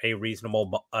consider a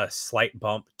reasonable, slight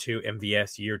bump to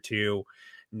MVS year 2.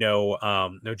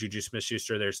 No Juju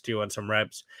Smith-Schuster. There's 2 on some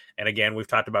reps. And again, we've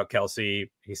talked about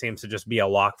Kelsey. He seems to just be a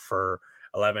lock for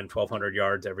 1,200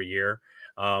 yards every year.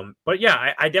 But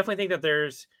yeah, I definitely think that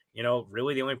there's,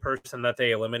 really the only person that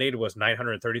they eliminated was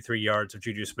 933 yards of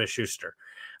Juju Smith-Schuster.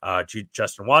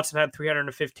 Justin Watson had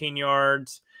 315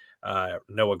 yards.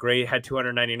 Noah Gray had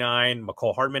 299.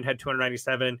 McCole Hardman had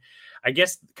 297. I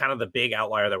guess kind of the big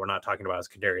outlier that we're not talking about is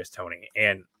Kadarius Toney.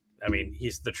 And I mean,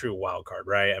 he's the true wild card,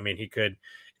 right? I mean, he could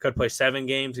play 7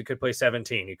 games. He could play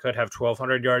 17. He could have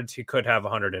 1,200 yards. He could have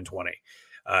 120.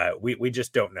 We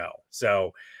just don't know.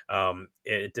 So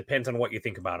it depends on what you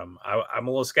think about him. I'm a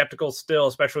little skeptical still,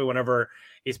 especially whenever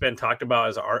he's been talked about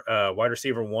as wide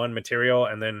receiver 1 material.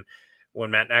 And then when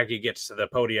Matt Nagy gets to the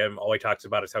podium, all he talks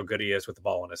about is how good he is with the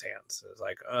ball in his hands. It's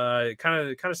like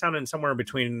kind of sounding somewhere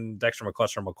between Dexter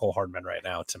McCluster and McCole Hardman right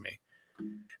now to me.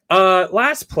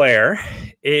 Last player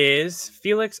is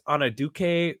Felix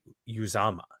Anaduke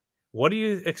Uzama. What are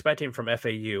you expecting from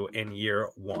FAU in year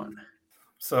 1?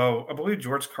 So I believe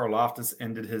George Karlaftis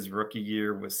ended his rookie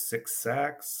year with 6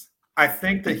 sacks. I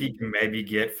think that he can maybe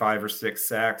get 5 or 6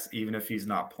 sacks, even if he's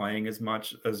not playing as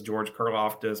much as George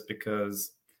Karlaftis,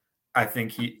 because I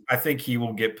think he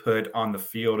will get put on the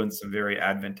field in some very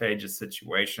advantageous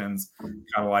situations, kind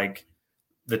of like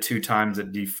the 2 times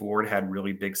that Dee Ford had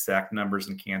really big sack numbers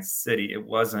in Kansas City. It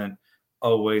wasn't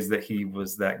always that he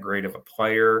was that great of a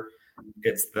player.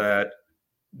 It's that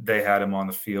they had him on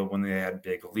the field when they had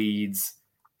big leads,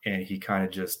 and he kind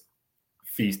of just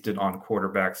feasted on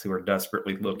quarterbacks who are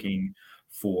desperately looking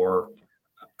for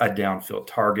a downfield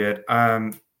target.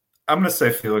 I'm going to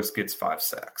say Felix gets 5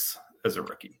 sacks as a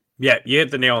rookie. Yeah, you hit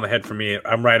the nail on the head for me.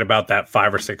 I'm right about that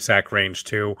 5 or 6 sack range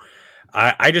too.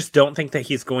 I just don't think that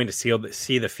he's going to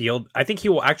see the field. I think he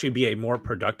will actually be a more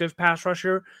productive pass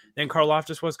rusher than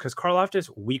Karlaftis was, because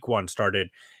Karlaftis week 1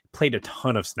 played a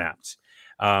ton of snaps.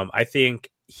 I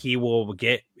think he will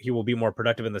be more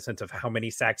productive in the sense of how many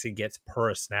sacks he gets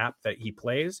per snap that he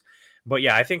plays. But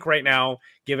yeah, I think right now,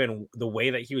 given the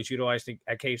way that he was utilized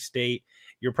at K-State,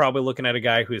 you're probably looking at a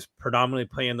guy who's predominantly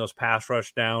playing those pass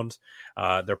rush downs.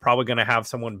 They're probably going to have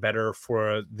someone better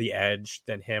for the edge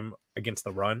than him against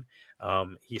the run.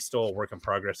 He's still a work in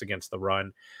progress against the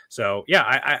run. So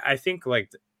yeah, I think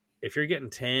like if you're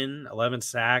getting 10, 11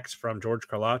 sacks from George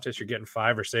Karlaftis, you're getting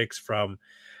 5 or 6 from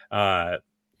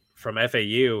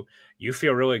FAU, you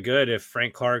feel really good if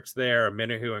Frank Clark's there,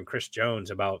 Minahu and Chris Jones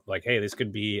about like, hey, this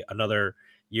could be another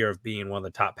year of being one of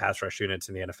the top pass rush units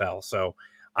in the NFL. So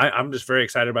I'm just very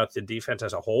excited about the defense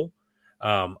as a whole.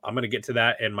 I'm going to get to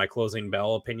that in my closing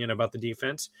bell opinion about the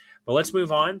defense. But let's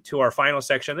move on to our final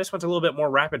section. This one's a little bit more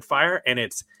rapid fire, and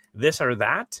it's this or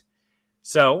that.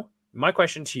 So my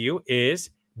question to you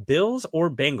is Bills or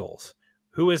Bengals?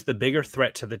 Who is the bigger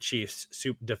threat to the Chiefs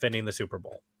defending the Super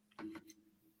Bowl?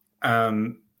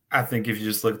 I think if you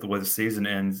just look at the way the season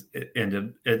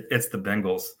ended, it's the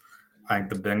Bengals. I think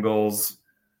the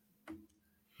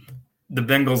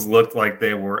Bengals looked like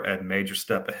they were a major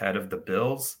step ahead of the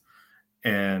Bills,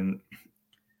 and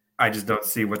I just don't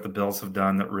see what the Bills have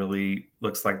done that really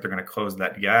looks like they're going to close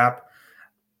that gap.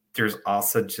 There's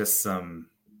also just some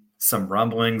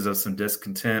rumblings of some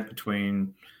discontent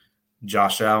between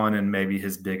Josh Allen and maybe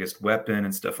his biggest weapon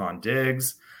and Stephon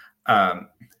Diggs.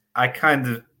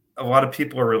 A lot of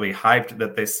people are really hyped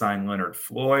that they signed Leonard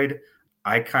Floyd.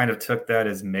 I kind of took that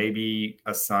as maybe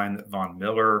a sign that Von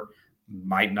Miller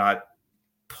might not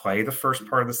play the first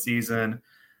part of the season.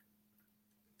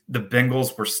 The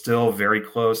Bengals were still very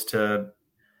close to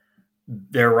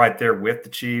they're right there with the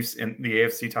Chiefs in the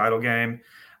AFC title game.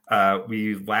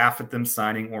 We laugh at them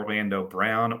signing Orlando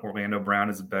Brown. Orlando Brown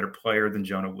is a better player than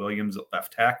Jonah Williams at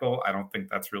left tackle. I don't think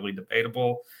that's really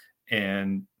debatable.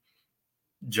 And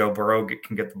Joe Burrow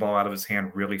can get the ball out of his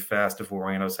hand really fast if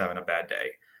Orlando's having a bad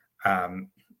day.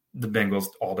 The Bengals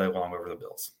all day long over the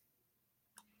Bills.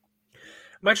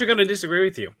 I'm actually going to disagree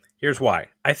with you. Here's why.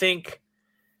 I think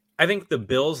the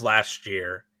Bills last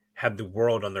year had the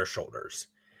world on their shoulders.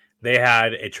 They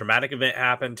had a traumatic event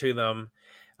happen to them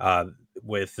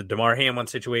with the Damar Hamlin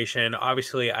situation.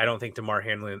 Obviously, I don't think Damar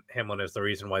Hamlin is the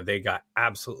reason why they got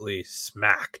absolutely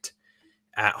smacked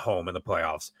at home in the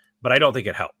playoffs, but I don't think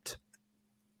it helped.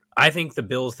 I think the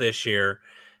Bills this year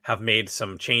have made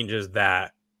some changes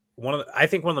that I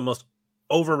think one of the most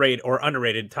overrated or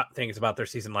underrated things about their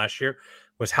season last year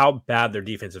was how bad their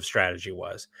defensive strategy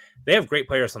was. They have great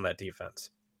players on that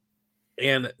defense.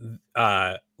 And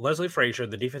Leslie Frazier,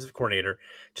 the defensive coordinator,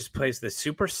 just plays this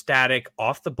super static,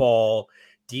 off the ball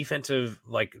defensive,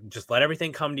 like just let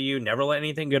everything come to you, never let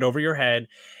anything get over your head.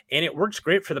 And it works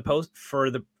great for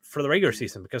the regular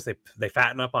season because they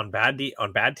fatten up on bad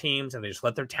teams and they just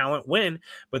let their talent win.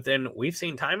 But then we've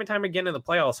seen time and time again in the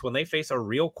playoffs when they face a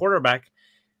real quarterback,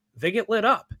 they get lit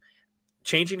up.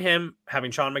 Changing him,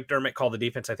 having Sean McDermott call the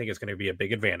defense, I think is going to be a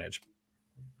big advantage.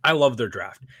 I love their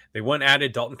draft. They went and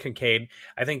added Dalton Kincaid.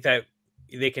 I think that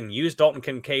they can use Dalton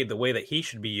Kincaid the way that he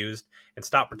should be used and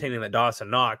stop pretending that Dawson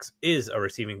Knox is a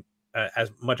receiving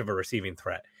as much of a receiving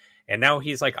threat. And now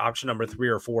he's like option number 3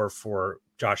 or 4 for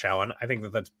Josh Allen. I think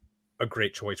that that's a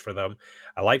great choice for them.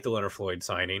 I like the Leonard Floyd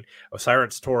signing.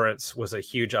 Osiris Torrance was a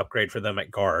huge upgrade for them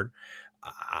at guard.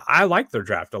 I like their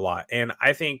draft a lot. And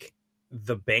I think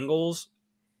the Bengals,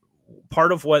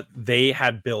 part of what they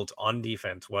had built on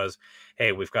defense was,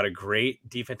 hey, we've got a great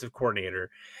defensive coordinator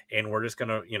and we're just going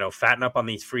to, fatten up on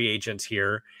these free agents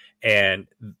here. And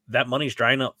that money's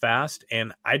drying up fast.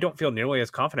 And I don't feel nearly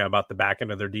as confident about the back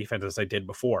end of their defense as I did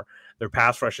before. Their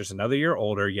pass rush is another year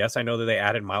older. Yes, I know that they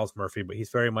added Myles Murphy, but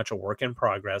he's very much a work in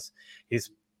progress.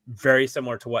 He's very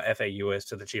similar to what FAU is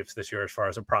to the Chiefs this year as far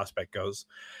as a prospect goes.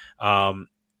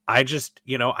 I just,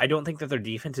 I don't think that their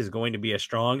defense is going to be as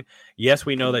strong. Yes,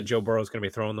 we know that Joe Burrow is going to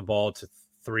be throwing the ball to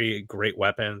 3 great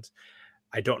weapons.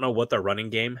 I don't know what their running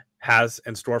game has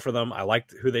in store for them. I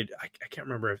liked who I can't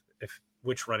remember if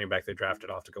which running back they drafted.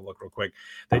 I'll have to go look real quick.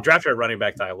 They drafted a running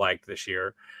back that I liked this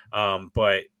year,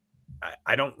 but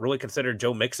I don't really consider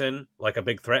Joe Mixon like a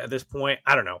big threat at this point.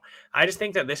 I don't know. I just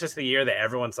think that this is the year that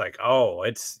everyone's like, oh,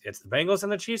 it's the Bengals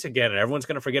and the Chiefs again, and everyone's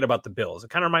going to forget about the Bills. It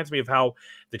kind of reminds me of how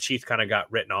the Chiefs kind of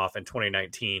got written off in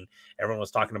 2019. Everyone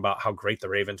was talking about how great the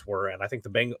Ravens were, and I think the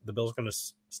Bills are going to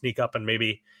sneak up and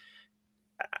maybe,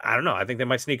 I don't know. I think they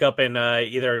might sneak up and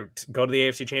either go to the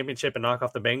AFC Championship and knock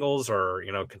off the Bengals or,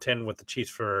 contend with the Chiefs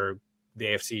for the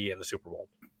AFC and the Super Bowl.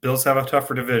 Bills have a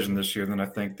tougher division this year than I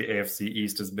think the AFC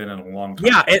East has been in a long time.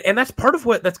 Yeah, and that's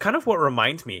that's kind of what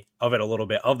reminds me of it a little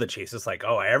bit of the Chiefs. It's like,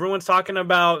 oh, everyone's talking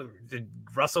about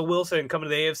Russell Wilson coming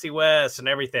to the AFC West and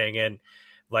everything, and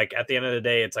Like at the end of the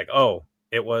day, it's like, oh,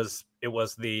 it was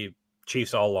the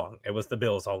Chiefs all along. It was the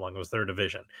Bills all along. It was their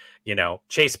division.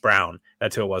 Chase Brown,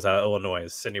 that's who it was, Illinois,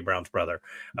 Sidney Brown's brother,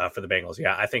 for the Bengals.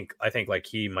 Yeah, I think like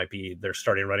he might be their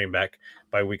starting running back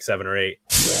by week 7 or 8.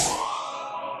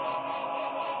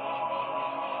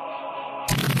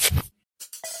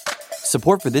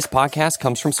 Support for this podcast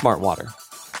comes from Smartwater.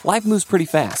 Life moves pretty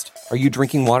fast. Are you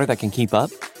drinking water that can keep up?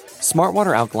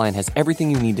 Smartwater Alkaline has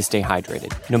everything you need to stay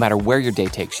hydrated, no matter where your day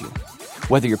takes you.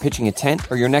 Whether you're pitching a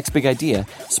tent or your next big idea,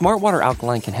 Smartwater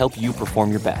Alkaline can help you perform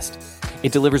your best.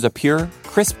 It delivers a pure,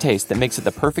 crisp taste that makes it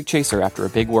the perfect chaser after a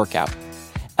big workout.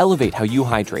 Elevate how you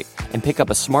hydrate and pick up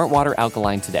a Smartwater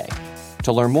Alkaline today.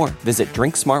 To learn more, visit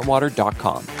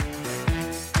drinksmartwater.com.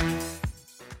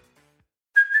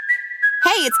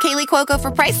 Hey, it's Kaylee Cuoco for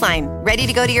Priceline. Ready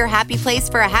to go to your happy place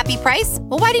for a happy price?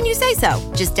 Well, why didn't you say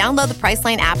so? Just download the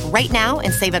Priceline app right now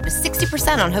and save up to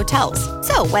 60% on hotels.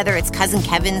 So whether it's Cousin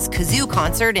Kevin's Kazoo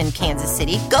Concert in Kansas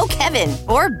City, go Kevin,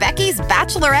 or Becky's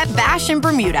Bachelorette Bash in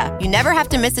Bermuda, you never have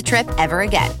to miss a trip ever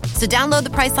again. So download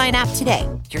the Priceline app today.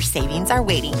 Your savings are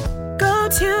waiting. Go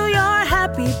to your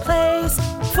happy place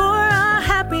for a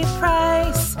happy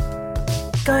price.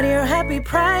 Go to your happy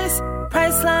price,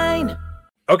 Priceline.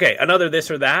 Okay, another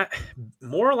this or that.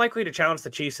 More likely to challenge the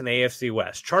Chiefs in the AFC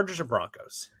West, Chargers or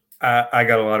Broncos? I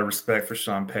got a lot of respect for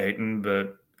Sean Payton,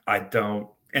 but I don't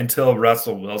until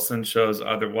Russell Wilson shows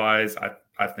otherwise.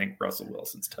 I think Russell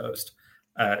Wilson's toast.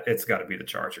 It's got to be the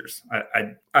Chargers.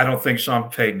 I don't think Sean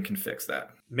Payton can fix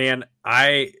that. Man,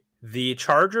 the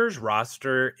Chargers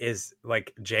roster is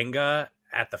like Jenga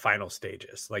at the final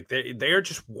stages. Like they are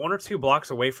just 1 or 2 blocks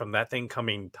away from that thing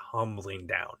coming tumbling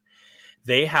down.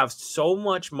 They have so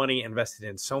much money invested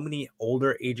in so many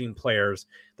older aging players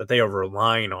that they are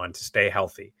relying on to stay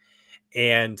healthy.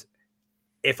 And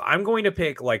if I'm going to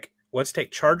pick, like, let's take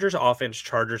Chargers offense,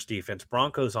 Chargers defense,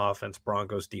 Broncos offense,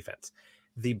 Broncos defense.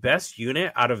 The best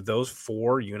unit out of those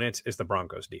 4 units is the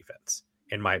Broncos defense,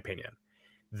 in my opinion.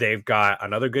 They've got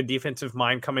another good defensive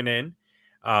mind coming in.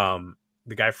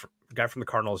 The guy from the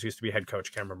Cardinals used to be head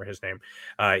coach. Can't remember his name.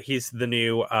 He's the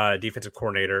new defensive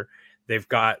coordinator. They've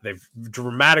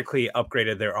dramatically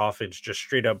upgraded their offense just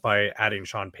straight up by adding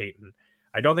Sean Payton.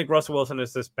 I don't think Russell Wilson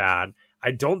is this bad.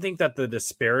 I don't think that the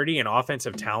disparity in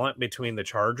offensive talent between the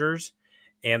Chargers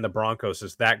and the Broncos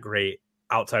is that great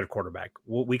outside of quarterback.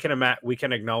 We can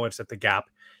acknowledge that the gap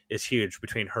is huge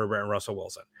between Herbert and Russell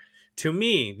Wilson. To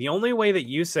me, the only way that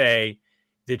you say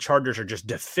the Chargers are just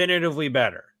definitively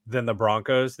better than the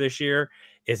Broncos this year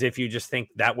is if you just think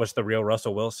that was the real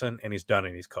Russell Wilson and he's done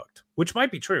and he's cooked, which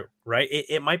might be true, right?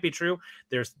 It might be true.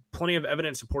 There's plenty of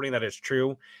evidence supporting that it's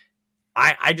true.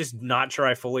 I just not sure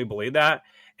I fully believe that.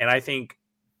 And I think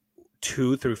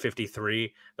 2 through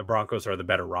 53, the Broncos are the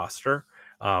better roster.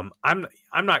 I'm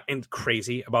not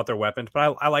crazy about their weapons,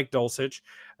 but I like Dulcich.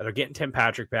 They're getting Tim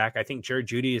Patrick back. I think Jerry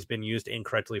Jeudy has been used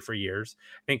incorrectly for years.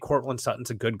 I think Cortland Sutton's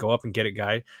a good go up and get it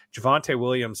guy. Javonte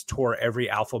Williams tore every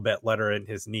alphabet letter in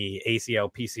his knee,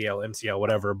 ACL, PCL, MCL,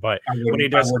 whatever. But when he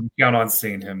does, I wouldn't count on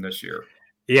seeing him this year.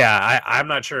 Yeah, I'm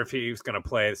not sure if he's going to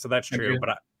play, so that's true.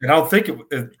 I don't think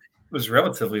it was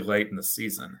relatively late in the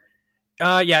season.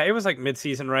 Yeah, it was like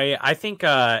mid-season, right? I think,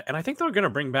 and I think they're going to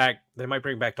bring back. They might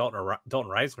bring back Dalton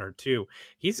Reisner too.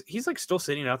 He's like still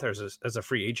sitting out there as a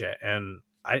free agent, and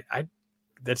I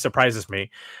that surprises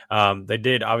me. They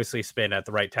did obviously spin at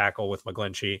the right tackle with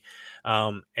McGlinchey,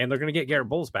 and they're going to get Garrett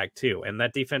Bowles back too, and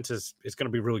that defense is going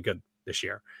to be really good this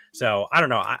year. So I don't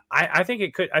know. I think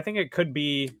it could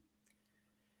be.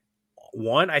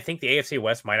 One, I think the AFC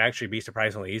West might actually be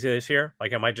surprisingly easy this year.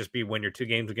 Like it might just be win your 2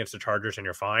 games against the Chargers and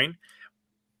you're fine.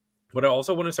 But it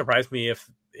also wouldn't surprise me if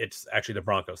it's actually the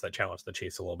Broncos that challenge the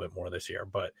Chiefs a little bit more this year.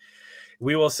 But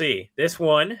we will see. This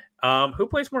one, who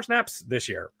plays more snaps this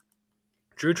year?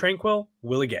 Drew Tranquill,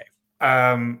 Willie Gay.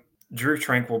 Drew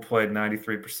Tranquill played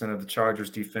 93% of the Chargers'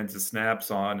 defensive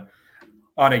snaps on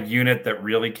a unit that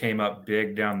really came up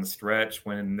big down the stretch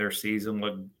when their season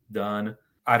looked done.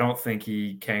 I don't think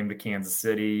he came to Kansas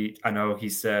City. I know he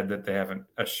said that they haven't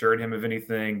assured him of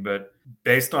anything, but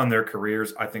based on their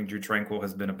careers, I think Drew Tranquill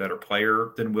has been a better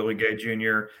player than Willie Gay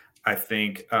Jr. I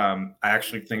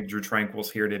actually think Drew Tranquill's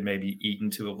here to maybe eat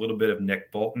into a little bit of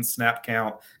Nick Bolton's snap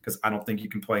count, because I don't think you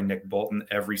can play Nick Bolton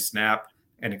every snap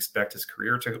and expect his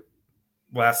career to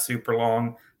last super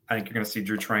long. I think you're going to see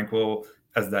Drew Tranquill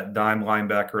as that dime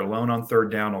linebacker alone on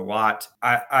third down a lot.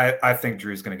 I think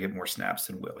Drew's going to get more snaps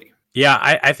than Willie. Yeah,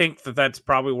 I think that's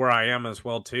probably where I am as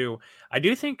well, too. I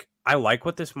do think I like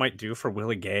what this might do for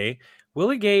Willie Gay.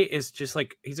 Willie Gay is just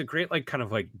like, he's a great, like, kind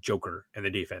of like joker in the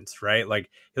defense, right? Like,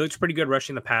 he looks pretty good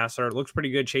rushing the passer, looks pretty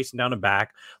good chasing down a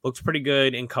back, looks pretty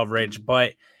good in coverage,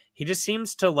 but he just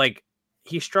seems to like,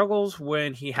 he struggles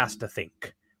when he has to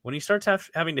think. When he starts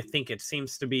having to think, it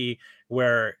seems to be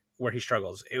where he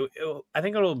struggles. I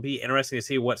think it'll be interesting to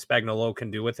see what Spagnuolo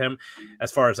can do with him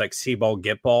as far as like see ball,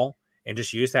 get ball, and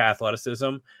just use that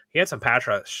athleticism. He had some pass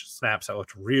rush snaps that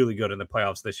looked really good in the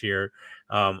playoffs this year.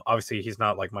 Obviously, he's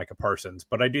not like Micah Parsons,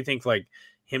 but I do think like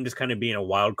him just kind of being a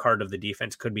wild card of the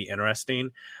defense could be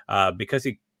interesting because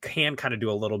he can kind of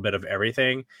do a little bit of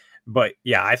everything. But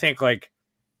yeah, I think like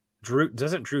Drew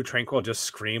Tranquill just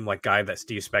scream like guy that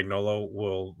Steve Spagnuolo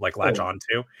will like latch on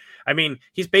to. I mean,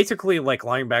 he's basically like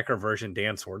linebacker version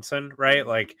Dan Swardson, right?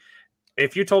 Like,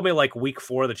 if you told me like week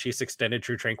 4 the Chiefs extended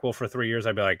Drew Tranquill for 3 years,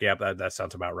 I'd be like, yeah, that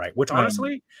sounds about right. Which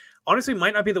honestly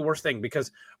might not be the worst thing,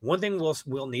 because one thing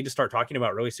we'll need to start talking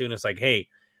about really soon is like, hey,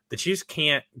 the Chiefs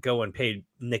can't go and pay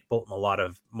Nick Bolton a lot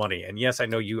of money. And yes, I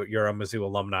know you're a Mizzou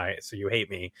alumni, so you hate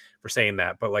me for saying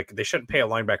that, but like they shouldn't pay a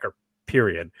linebacker,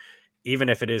 period, even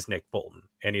if it is Nick Bolton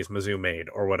and he's Mizzou made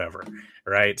or whatever,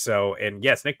 right? So, and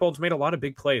yes, Nick Bolton's made a lot of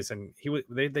big plays, and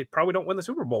they probably don't win the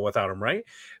Super Bowl without him, right?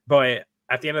 But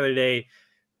at the end of the day,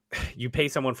 you pay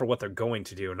someone for what they're going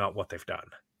to do, not what they've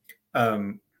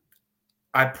done.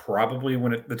 I probably,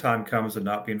 when the time comes, would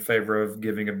not be in favor of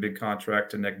giving a big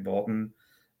contract to Nick Bolton,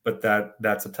 but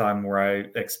that's a time where I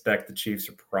expect the Chiefs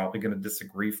are probably going to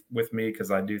disagree with me, because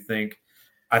I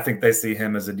think they see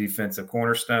him as a defensive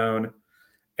cornerstone.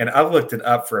 And I looked it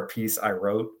up for a piece I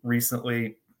wrote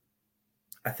recently.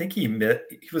 I think he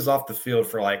was off the field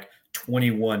for like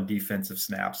 21 defensive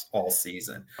snaps all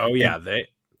season. Oh yeah,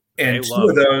 and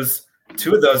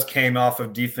two of those came off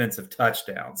of defensive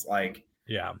touchdowns. Like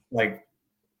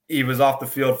he was off the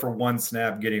field for one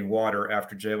snap getting water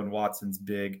after Jalen Watson's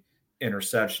big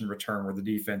interception return, where the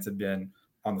defense had been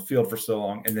on the field for so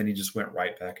long, and then he just went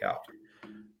right back out.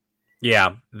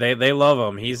 Yeah, they love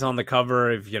him. He's on the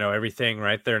cover of, everything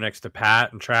right there next to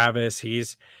Pat and Travis. You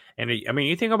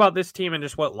think about this team and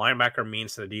just what linebacker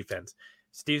means to the defense.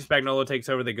 Steve Spagnuolo takes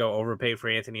over. They go overpay for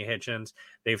Anthony Hitchens.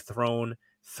 They've thrown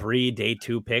 3 day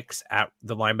 2 picks at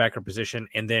the linebacker position,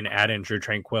 and then add in Drew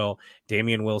Tranquill,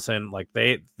 Damian Wilson. Like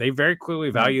they very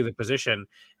clearly value the position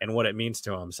and what it means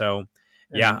to them. So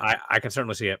yeah, I can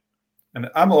certainly see it. And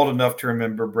I'm old enough to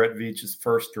remember Brett Veach's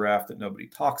first draft that nobody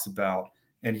talks about.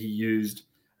 And he used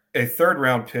a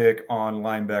 3rd-round pick on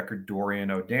linebacker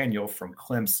Dorian O'Daniel from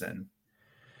Clemson.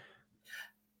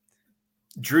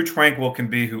 Drew Tranquill can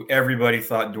be who everybody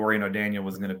thought Dorian O'Daniel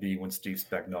was going to be when Steve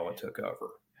Spagnuolo took over.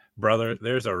 Brother,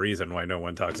 there's a reason why no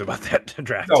one talks about that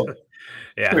draft. Oh,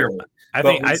 yeah, clearly.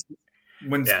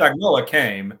 When Spagnuolo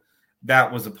came,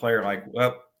 that was a player like,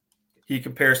 well, he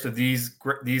compares to these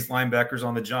linebackers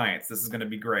on the Giants. This is going to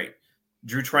be great.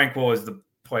 Drew Tranquill is the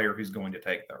player who's going to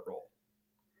take that role.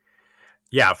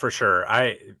 Yeah, for sure.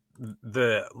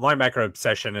 The linebacker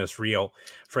obsession is real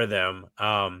for them.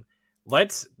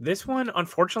 This one,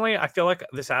 unfortunately, I feel like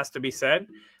this has to be said.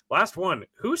 Last one.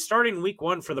 Who's starting week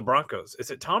 1 for the Broncos?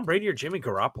 Is it Tom Brady or Jimmy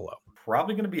Garoppolo?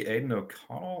 Probably going to be Aiden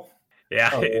O'Connell. Yeah,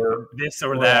 this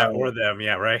or that or them.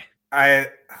 Yeah, right.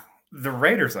 The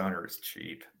Raiders owner is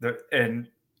cheap. And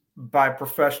by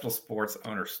professional sports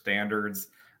owner standards,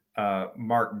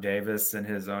 Mark Davis and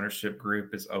his ownership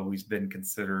group has always been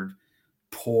considered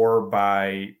poor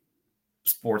by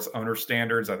sports owner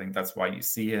standards. I think that's why you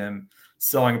see him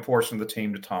selling a portion of the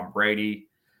team to Tom Brady.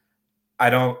 I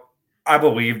don't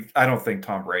think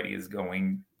Tom Brady is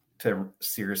going to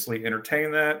seriously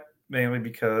entertain that, mainly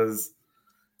because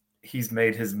he's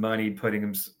made his money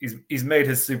he's made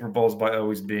his Super Bowls by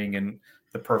always being in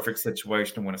the perfect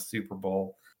situation to win a Super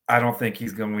Bowl. I don't think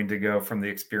he's going to go from the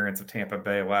experience of Tampa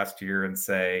Bay last year and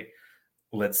say,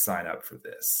 let's sign up for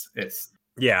this.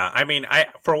 Yeah, I mean, I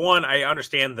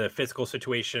understand the physical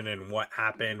situation and what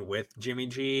happened with Jimmy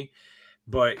G,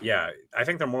 but yeah, I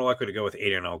think they're more likely to go with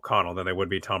Aiden O'Connell than they would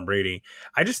be Tom Brady.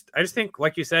 I just think,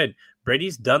 like you said,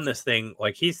 Brady's done this thing.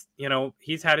 Like he's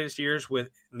had his years with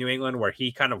New England where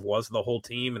he kind of was the whole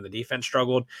team and the defense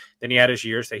struggled. Then he had his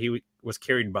years that he was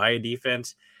carried by a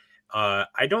defense.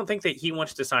 I don't think that he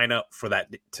wants to sign up for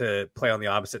that, to play on the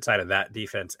opposite side of that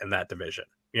defense and that division,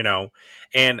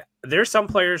 and there's some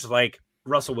players like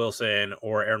Russell Wilson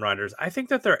or Aaron Rodgers, I think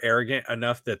that they're arrogant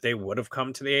enough that they would have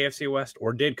come to the AFC West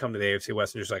or did come to the AFC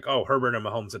West and just like, oh, Herbert and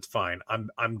Mahomes, it's fine.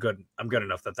 I'm good. I'm good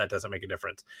enough that doesn't make a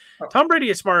difference. Oh. Tom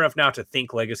Brady is smart enough now to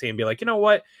think legacy and be like, you know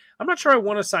what? I'm not sure I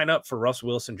want to sign up for Russell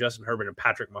Wilson, Justin Herbert, and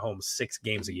Patrick Mahomes 6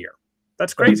 games a year.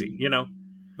 That's crazy,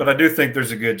 But I do think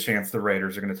there's a good chance the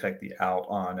Raiders are going to take the out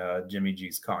on Jimmy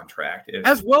G's contract.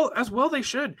 As well, they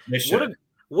should. They should.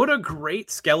 What a great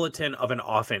skeleton of an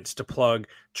offense to plug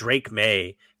Drake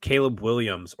May, Caleb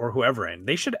Williams, or whoever in.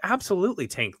 They should absolutely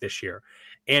tank this year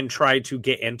and try to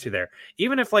get into there.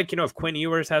 Even if, like, if Quinn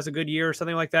Ewers has a good year or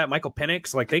something like that, Michael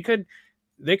Penix, like they could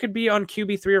be on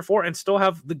QB 3 or 4 and still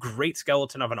have the great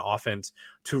skeleton of an offense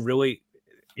to really,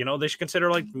 they should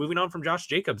consider like moving on from Josh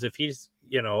Jacobs if he's,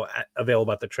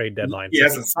 available at the trade deadline. He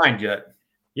hasn't signed yet.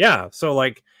 Yeah. So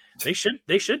like they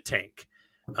should tank.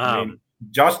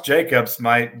 Josh Jacobs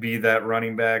might be that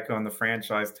running back on the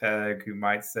franchise tag who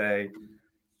might say,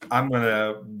 I'm going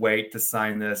to wait to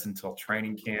sign this until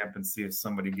training camp and see if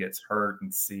somebody gets hurt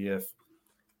and see if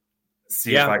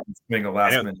I can swing a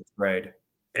last minute trade.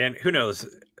 And who knows?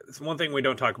 One thing we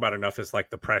don't talk about enough is like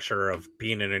the pressure of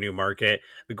being in a new market.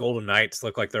 The Golden Knights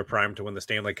look like they're primed to win the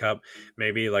Stanley Cup.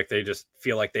 Maybe like they just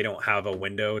feel like they don't have a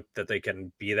window that they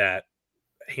can be that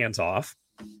hands off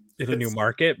in a new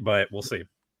market, but we'll see.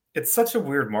 It's such a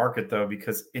weird market, though,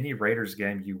 because any Raiders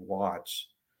game you watch,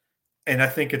 and I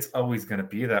think it's always going to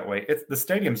be that way, the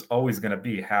stadium's always going to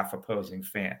be half opposing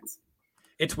fans.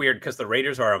 It's weird because the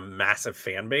Raiders are a massive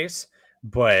fan base,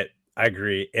 but I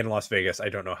agree. In Las Vegas, I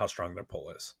don't know how strong their pull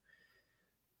is.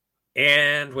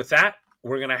 And with that,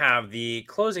 we're going to have the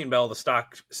closing bell of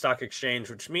the stock exchange,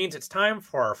 which means it's time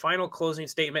for our final closing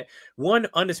statement. One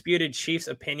undisputed Chiefs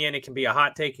opinion. It can be a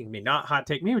hot take. It can be not hot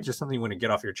take. Maybe it's just something you want to get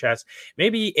off your chest.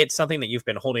 Maybe it's something that you've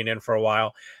been holding in for a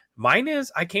while. Mine is,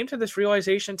 I came to this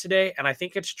realization today, and I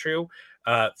think it's true.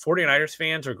 49ers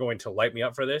fans are going to light me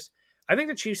up for this. I think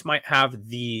the Chiefs might have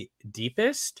the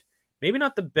deepest, maybe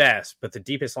not the best, but the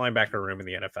deepest linebacker room in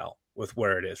the NFL with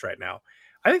where it is right now.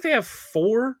 I think they have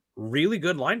 4 really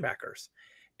good linebackers.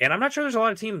 And I'm not sure there's a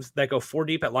lot of teams that go 4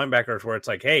 deep at linebackers where it's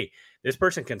like, hey, this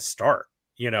person can start,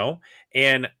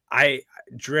 And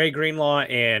Dre Greenlaw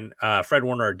and Fred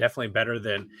Warner are definitely better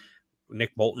than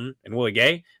Nick Bolton and Willie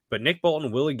Gay. But Nick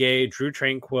Bolton, Willie Gay, Drew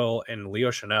Tranquill, and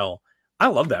Leo Chanel, I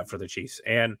love that for the Chiefs.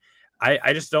 And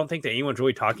I just don't think that anyone's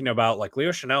really talking about, like,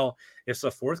 Leo Chanel is the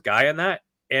 4th guy in that.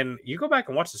 And you go back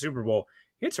and watch the Super Bowl,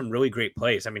 he had some really great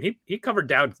plays. I mean, he covered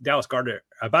Dallas Goedert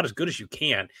about as good as you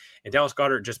can. And Dallas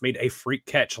Goedert just made a freak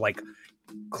catch, like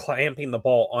clamping the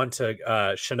ball onto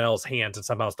Chanel's hands and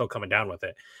somehow still coming down with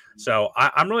it. So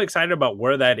I'm really excited about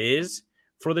where that is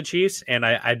for the Chiefs. And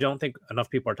I don't think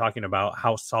enough people are talking about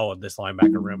how solid this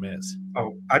linebacker room is.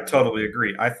 Oh, I totally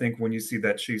agree. I think when you see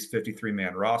that Chiefs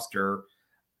 53-man roster,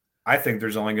 I think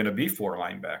there's only going to be 4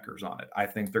 linebackers on it. I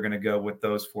think they're going to go with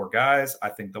those 4 guys. I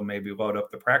think they'll maybe load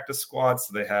up the practice squad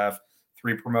so they have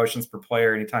 3 promotions per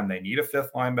player anytime they need a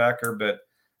 5th linebacker. But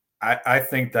I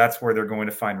think that's where they're going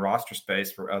to find roster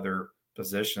space for other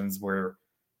positions where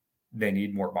they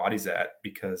need more bodies at,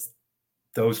 because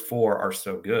those 4 are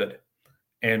so good.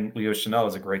 And Leo Chanel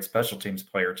is a great special teams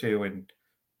player too, and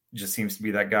just seems to be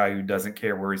that guy who doesn't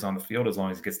care where he's on the field as long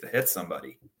as he gets to hit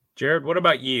somebody. Jared, what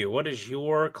about you? What is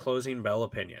your closing bell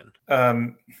opinion?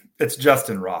 It's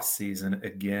Justin Ross season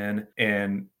again,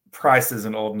 and Price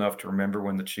isn't old enough to remember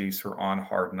when the Chiefs were on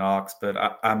Hard Knocks, but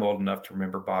I'm old enough to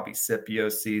remember Bobby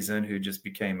Scipio's season, who just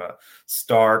became a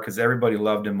star because everybody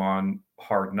loved him on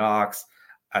Hard Knocks.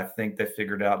 I think they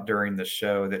figured out during the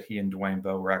show that he and Dwayne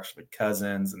Bowe were actually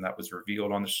cousins, and that was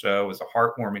revealed on the show. It was a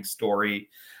heartwarming story,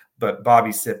 but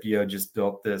Bobby Scipio just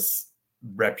built this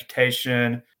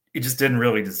reputation he just didn't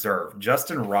really deserve.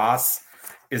 Justin Ross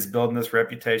is building this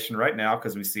reputation right now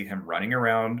because we see him running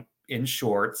around in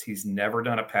shorts. He's never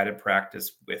done a padded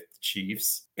practice with the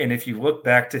Chiefs. And if you look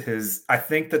back to I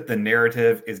think that the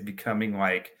narrative is becoming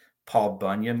like Paul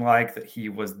Bunyan-like, that he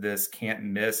was this can't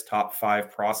miss top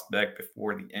 5 prospect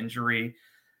before the injury.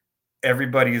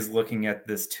 Everybody is looking at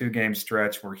this 2-game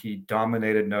stretch where he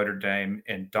dominated Notre Dame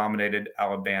and dominated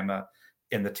Alabama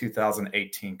in the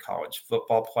 2018 college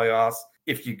football playoffs.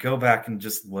 If you go back and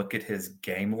just look at his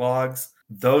game logs,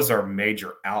 those are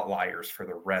major outliers for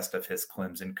the rest of his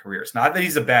Clemson career. It's not that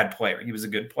he's a bad player. He was a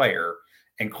good player,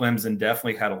 and Clemson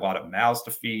definitely had a lot of mouths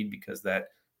to feed because that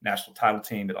national title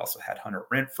team, it also had Hunter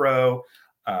Renfrow.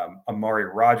 Amari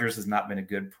Rodgers has not been a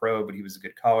good pro, but he was a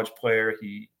good college player.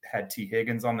 He had T.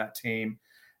 Higgins on that team.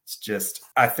 It's just,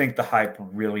 I think the hype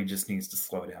really just needs to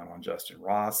slow down on Justin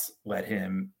Ross. Let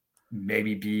him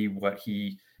maybe be what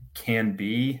he can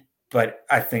be. But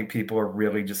I think people are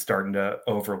really just starting to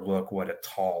overlook what a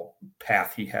tall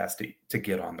path he has to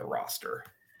get on the roster.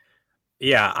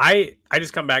 Yeah, I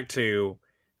just come back to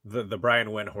the Brian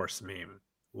Windhorst meme.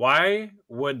 Why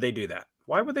would they do that?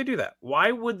 Why would they do that?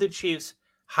 Why would the Chiefs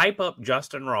hype up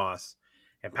Justin Ross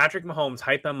and Patrick Mahomes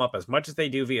hype him up as much as they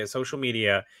do via social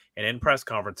media and in press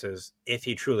conferences if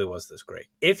he truly was this great.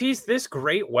 If he's this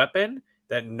great weapon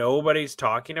that nobody's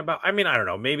talking about, I mean, I don't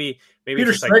know, maybe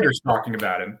Peter Schrager's talking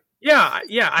about him. Yeah,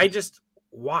 I just,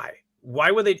 why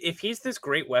would they, if he's this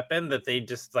great weapon that they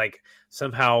just like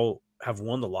somehow have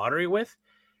won the lottery with,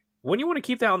 wouldn't you want to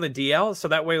keep that on the DL so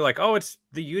that way, like, oh, it's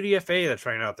the UDFA that's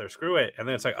running out there, screw it, and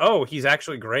then it's like, oh, he's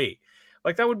actually great.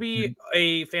 Like, that would be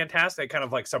a fantastic kind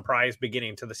of like surprise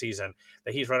beginning to the season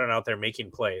that he's running out there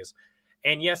making plays.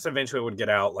 And yes, eventually it would get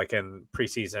out like in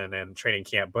preseason and training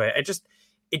camp, but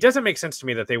it doesn't make sense to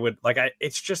me that they would like, I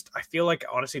feel like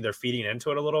honestly they're feeding into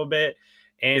it a little bit.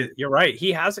 And you're right.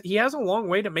 He has a long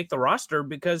way to make the roster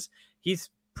because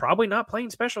he's probably not playing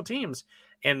special teams.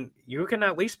 And you can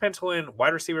at least pencil in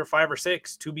wide receiver 5 or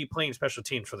 6 to be playing special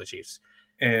teams for the Chiefs.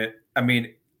 And I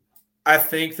mean, I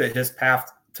think that his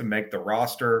path to make the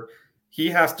roster, he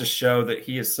has to show that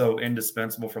he is so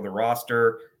indispensable for the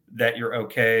roster that you're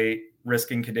okay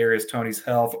risking Kadarius Toney's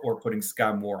health or putting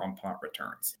Sky Moore on punt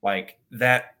returns. Like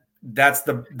that's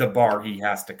the bar he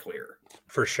has to clear.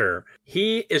 For sure.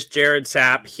 He is Jared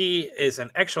Sapp. He is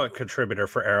an excellent contributor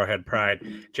for Arrowhead Pride.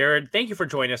 Jared, thank you for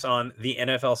joining us on the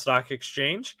NFL Stock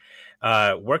Exchange.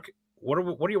 What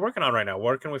are you working on right now?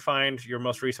 Where can we find your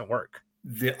most recent work?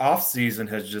 The off season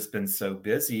has just been so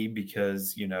busy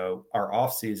because, our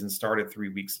off season started 3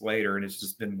 weeks later and it's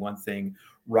just been one thing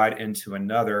right into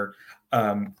another.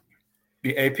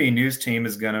 The AP News team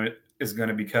is going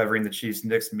to be covering the Chiefs'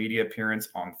 next media appearance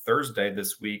on Thursday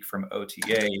this week from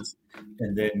OTAs.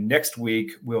 And then next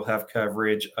week, we'll have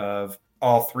coverage of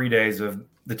all 3 days of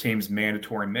the team's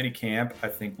mandatory minicamp. I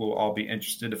think we'll all be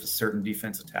interested if a certain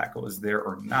defensive tackle is there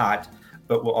or not,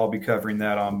 but we'll all be covering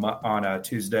that on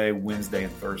Tuesday, Wednesday,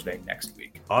 and Thursday next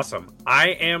week. Awesome. I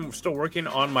am still working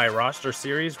on my roster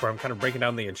series where I'm kind of breaking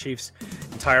down the Chiefs'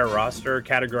 entire roster,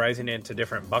 categorizing it into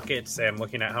different buckets and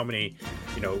looking at how many,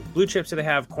 blue chips do they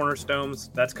have, cornerstones.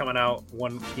 That's coming out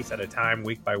one piece at a time,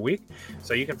 week by week.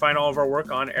 So you can find all of our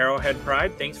work on Arrowhead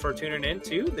Pride. Thanks for tuning in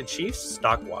to the Chiefs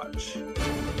Stock Watch.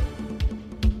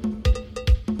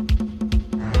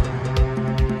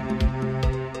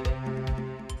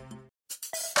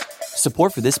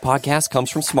 Support for this podcast comes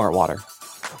from Smartwater.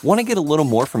 Want to get a little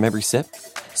more from every sip?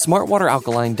 Smartwater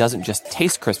Alkaline doesn't just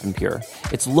taste crisp and pure,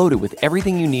 it's loaded with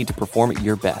everything you need to perform at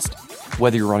your best.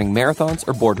 Whether you're running marathons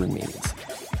or boardroom meetings,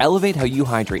 elevate how you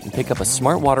hydrate and pick up a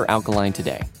Smartwater Alkaline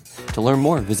today. To learn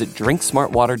more, visit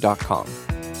drinksmartwater.com.